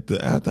tricking at the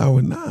after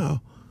hour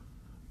now.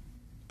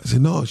 I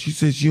said, no, she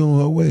said she on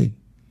her way.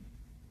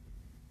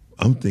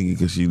 I'm thinking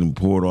because she done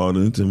poured all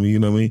into me, you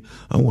know what I mean?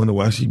 I wonder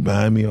why she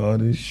buying me all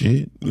this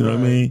shit, you know what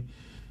I mean?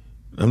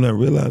 I'm not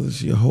realizing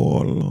she a hoe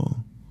all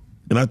along.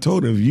 And I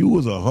told her, if you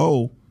was a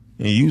hoe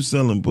and you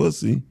selling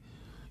pussy,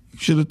 you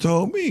should have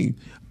told me.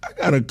 I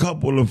got a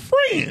couple of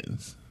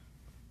friends.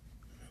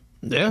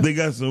 Yeah. They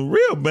got some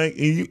real bank,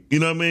 and you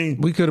know what I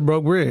mean? We could have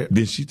broke bread.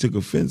 Then she took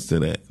offense to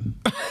that.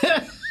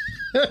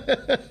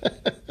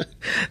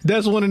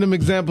 That's one of them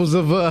examples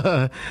of,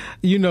 I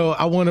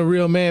want a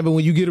real man, but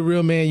when you get a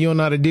real man, you don't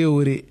know how to deal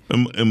with it.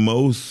 And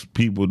most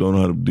people don't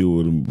know how to deal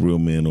with a real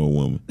man or a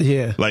woman.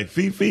 Yeah. Like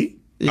Fifi,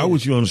 I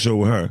wish you on the show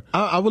with her.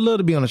 I would love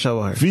to be on the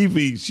show with her.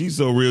 Fifi, she's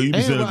so real. You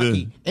be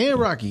saying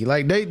Rocky.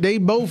 Like they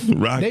both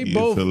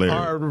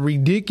are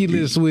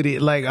ridiculous with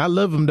it. Like I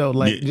love them though.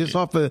 Like just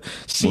off of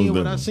seeing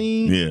what I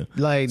seen. Yeah.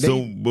 Like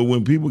but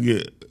when people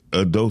get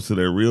a dose of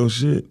that real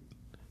shit,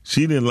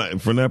 she didn't like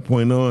from that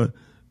point on.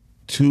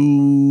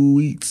 2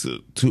 weeks,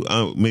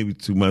 maybe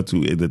 2 months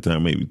at the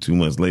time, maybe 2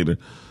 months later,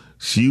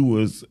 she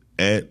was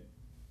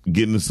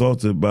getting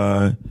assaulted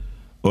by,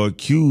 or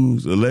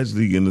accused,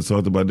 allegedly getting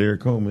assaulted by Derek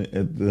Coleman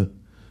at the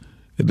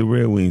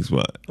Red Wing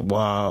spot.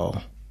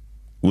 Wow.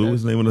 What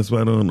was the name of the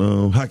spot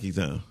on Hockey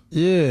Town?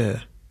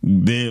 Yeah.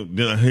 Then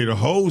I hear the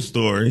whole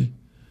story.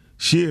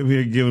 She up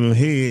here giving him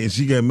head, and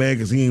she got mad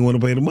because he didn't want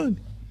to pay the money.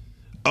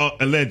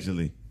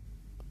 Allegedly.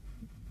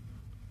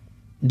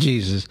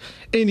 Jesus.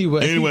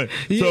 Anyway,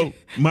 so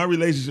my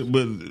relationship,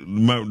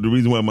 the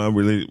reason why my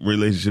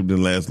relationship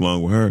didn't last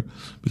long with her,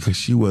 because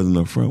she wasn't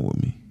upfront with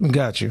me.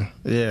 Got you.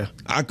 Yeah.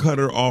 I cut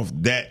her off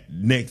that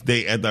next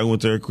day after I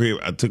went to her crib.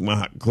 I took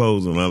my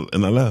clothes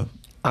and I left.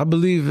 I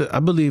believe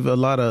a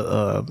lot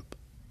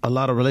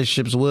of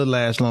relationships would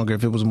last longer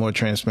if it was more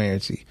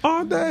transparency.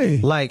 All day.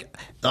 Like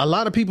a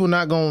lot of people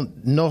not gonna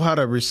know how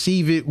to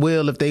receive it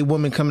well if they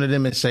woman come to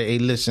them and say, "Hey,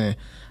 listen,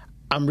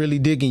 I'm really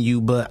digging you,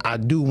 but I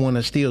do want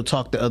to still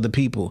talk to other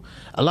people."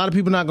 A lot of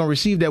people not going to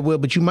receive that well,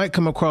 but you might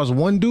come across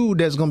one dude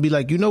that's going to be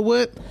like, you know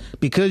what?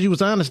 Because you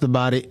was honest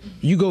about it,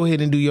 you go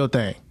ahead and do your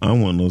thing.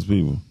 I'm one of those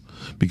people.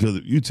 Because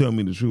if you tell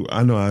me the truth,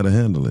 I know how to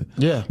handle it.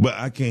 Yeah. But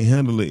I can't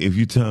handle it if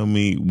you tell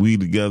me we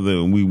together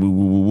and we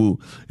woo,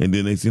 and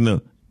then they say, no,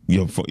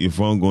 your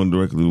phone going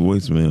directly to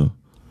voicemail.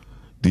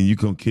 Then you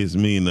come kiss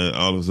me and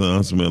all of a sudden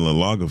I'm smelling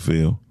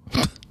Lagerfeld.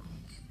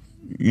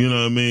 You know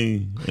what I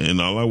mean?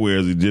 And all I wear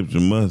is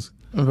Egyptian musk.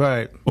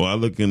 Right. Well, I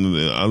look in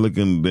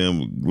the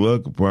damn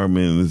glove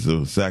compartment and it's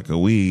a sack of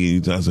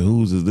weed. And I say,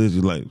 whose is this?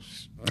 You're like,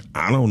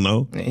 I don't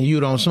know. And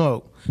you don't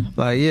smoke.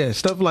 Like, yeah,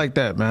 stuff like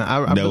that, man.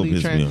 I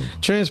believe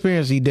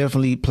transparency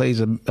definitely plays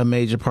a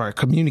major part.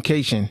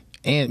 Communication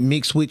and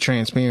mixed with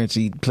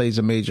transparency plays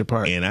a major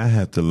part. And I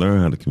have to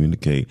learn how to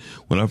communicate.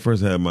 When I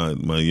first had my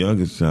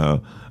youngest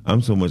child,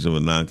 I'm so much of a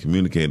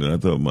non-communicator. I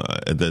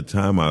thought at that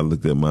time I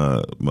looked at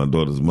my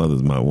daughter's mother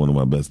as one of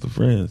my best of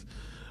friends.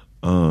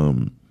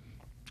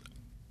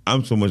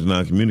 I'm so much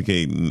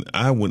non-communicating.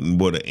 I went and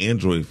bought an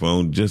Android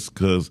phone just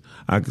because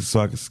I could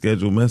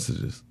schedule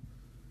messages.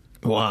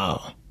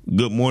 Wow.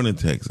 Good morning,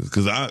 Texas.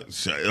 Because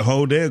a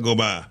whole day would go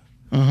by.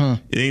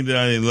 Mm-hmm. It ain't that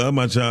I didn't love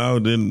my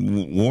child,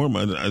 didn't warm.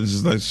 I was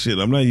just like, shit,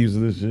 I'm not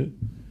using this shit.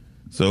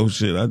 So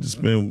shit, I just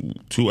spend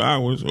 2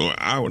 hours or an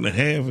hour and a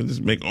half and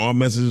just make all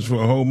messages for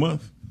a whole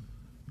month.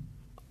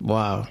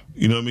 Wow.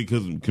 You know what I mean?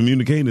 Because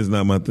communicating is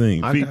not my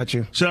thing. I got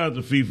you. Shout out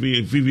to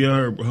Fifi. Fifi,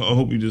 I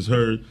hope you just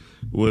heard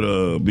what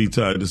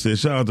B-Tide just said.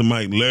 Shout out to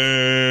Mike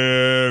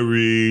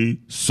Larry,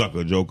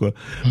 sucker joker.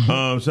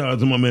 Shout out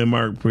to my man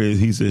Mark Prez.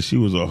 He said she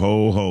was a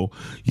whole hoe.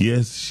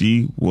 Yes,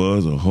 she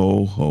was a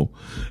whole hoe.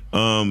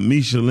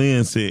 Misha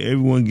Lynn said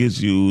everyone gets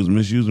used.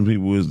 Misusing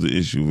people is the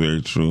issue.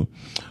 Very true.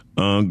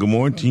 Good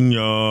morning,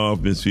 y'all.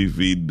 Miss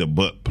Fifi, the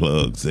butt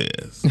plug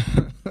says.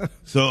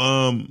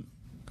 So,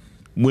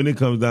 when it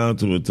comes down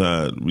to it,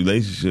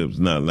 relationships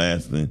not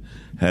lasting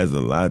has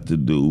a lot to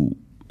do.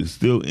 It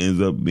still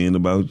ends up being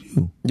about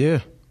you.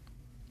 Yeah.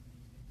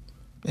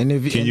 Can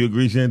you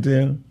agree,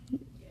 Chantel?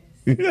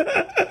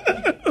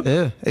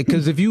 Yeah,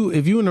 because if you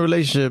in a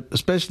relationship,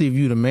 especially if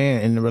you the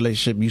man in the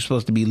relationship, you're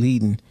supposed to be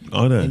leading.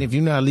 All that. And if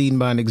you're not leading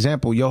by an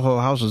example, your whole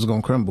house is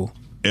gonna crumble.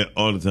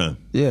 All the time.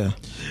 Yeah.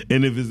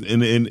 And if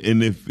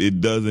if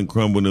it doesn't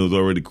crumble and it was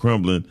already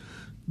crumbling,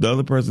 the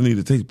other person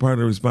needs to take part of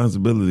the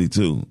responsibility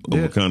too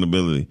of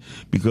accountability.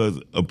 Because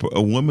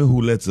a woman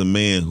who lets a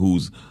man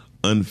who's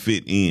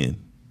unfit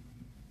in,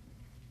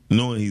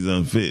 knowing he's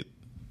unfit,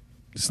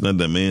 it's not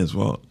that man's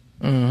fault.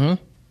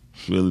 Mm-hmm.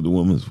 It's really the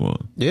woman's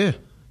fault. Yeah.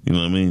 You know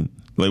what I mean?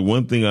 Like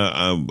one thing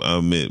I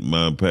admit,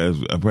 my past,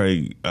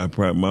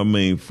 my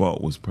main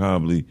fault was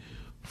probably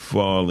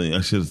falling.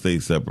 I should have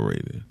stayed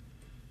separated.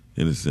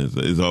 In a sense,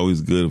 it's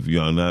always good if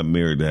y'all not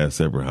married to have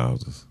separate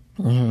houses.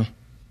 Mm-hmm.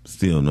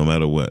 Still, no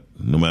matter what,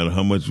 no matter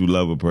how much you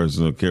love a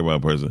person or care about a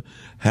person,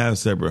 have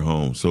separate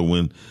homes. So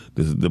when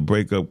the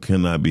breakup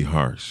cannot be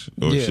harsh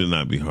or should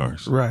not be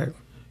harsh. Right.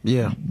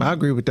 Yeah, I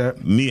agree with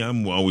that. Me,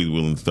 I'm always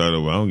willing to start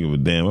over. I don't give a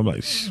damn. I'm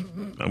like,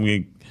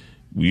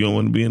 you don't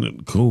want to be in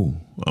it? Cool.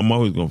 I'm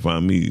always going to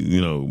find me,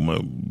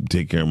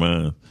 take care of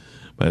mine.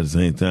 But at the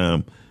same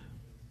time,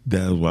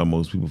 That's why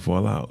most people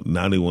fall out.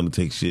 Now they want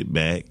to take shit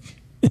back.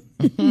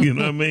 You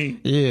know what I mean?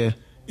 Yeah.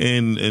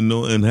 And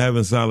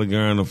having solid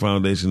ground or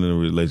foundation in a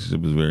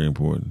relationship is very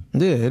important.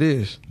 Yeah, it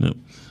is. Yep.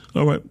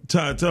 All right,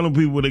 Todd, tell them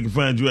people where they can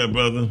find you at,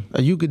 brother.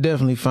 You could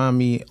definitely find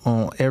me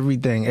on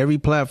everything. Every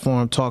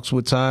platform, Talks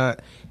with Todd.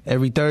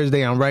 Every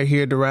Thursday, I'm right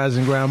here at the Rise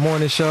and Grind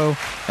Morning Show.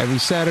 Every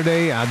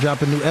Saturday, I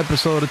drop a new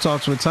episode of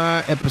Talks with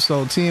Todd.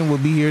 Episode 10 will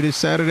be here this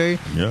Saturday.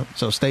 Yep.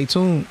 So stay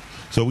tuned.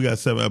 So we got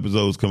 7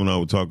 episodes coming on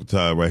with Talk with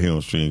Todd right here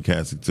on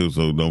Streamcastic too.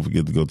 So don't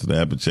forget to go to the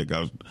app and check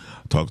out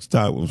Talk to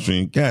Todd with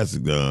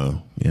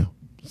Streamcastic. Yeah,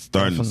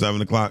 starting at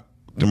 7 o'clock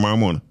tomorrow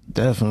morning.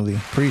 Definitely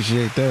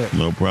appreciate that.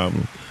 No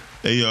problem.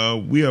 Hey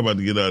y'all, we are about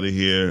to get out of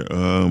here.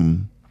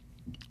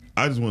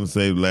 I just want to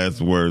say last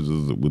words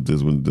with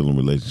this when dealing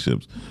with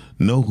relationships.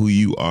 Know who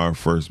you are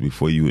first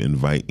before you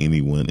invite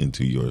anyone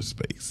into your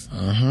space.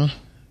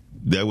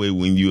 That way,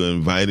 when you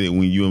invite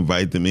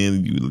them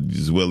in,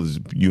 as well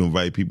as you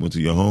invite people into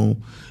your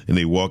home, and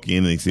they walk in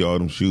and they see all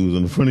them shoes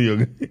in front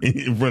of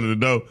the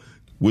door,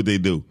 what they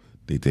do?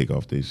 They take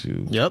off their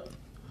shoes. Yep.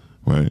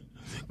 Right?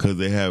 Because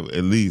they have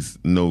at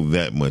least know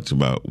that much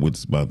about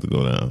what's about to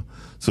go down.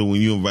 So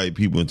when you invite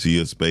people into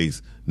your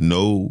space,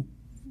 know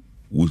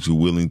what you're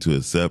willing to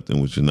accept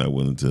and what you're not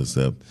willing to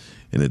accept.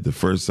 And at the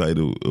first sight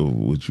of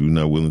what you're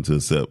not willing to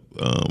accept,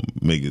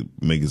 make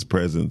its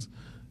presence,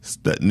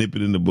 nip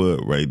it in the bud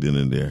right then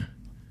and there.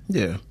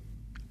 Yeah.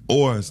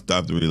 Or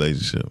stop the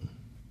relationship.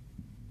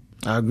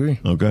 I agree.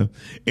 Okay.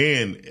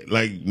 And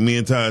like me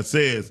and Todd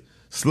says,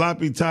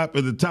 sloppy top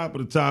at the top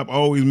of the top.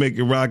 Always make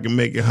it rock and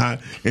make it hot.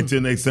 Until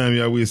next time,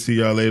 y'all. We'll see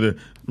y'all later.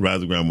 Rise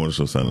and Grind Morning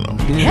Show signing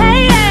off.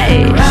 Hey,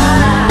 hey.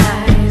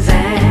 Rise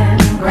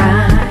and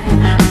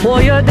grind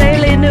for your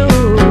daily news.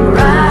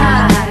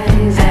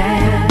 Rise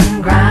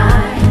and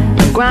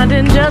grind.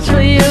 Grinding just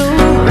for you.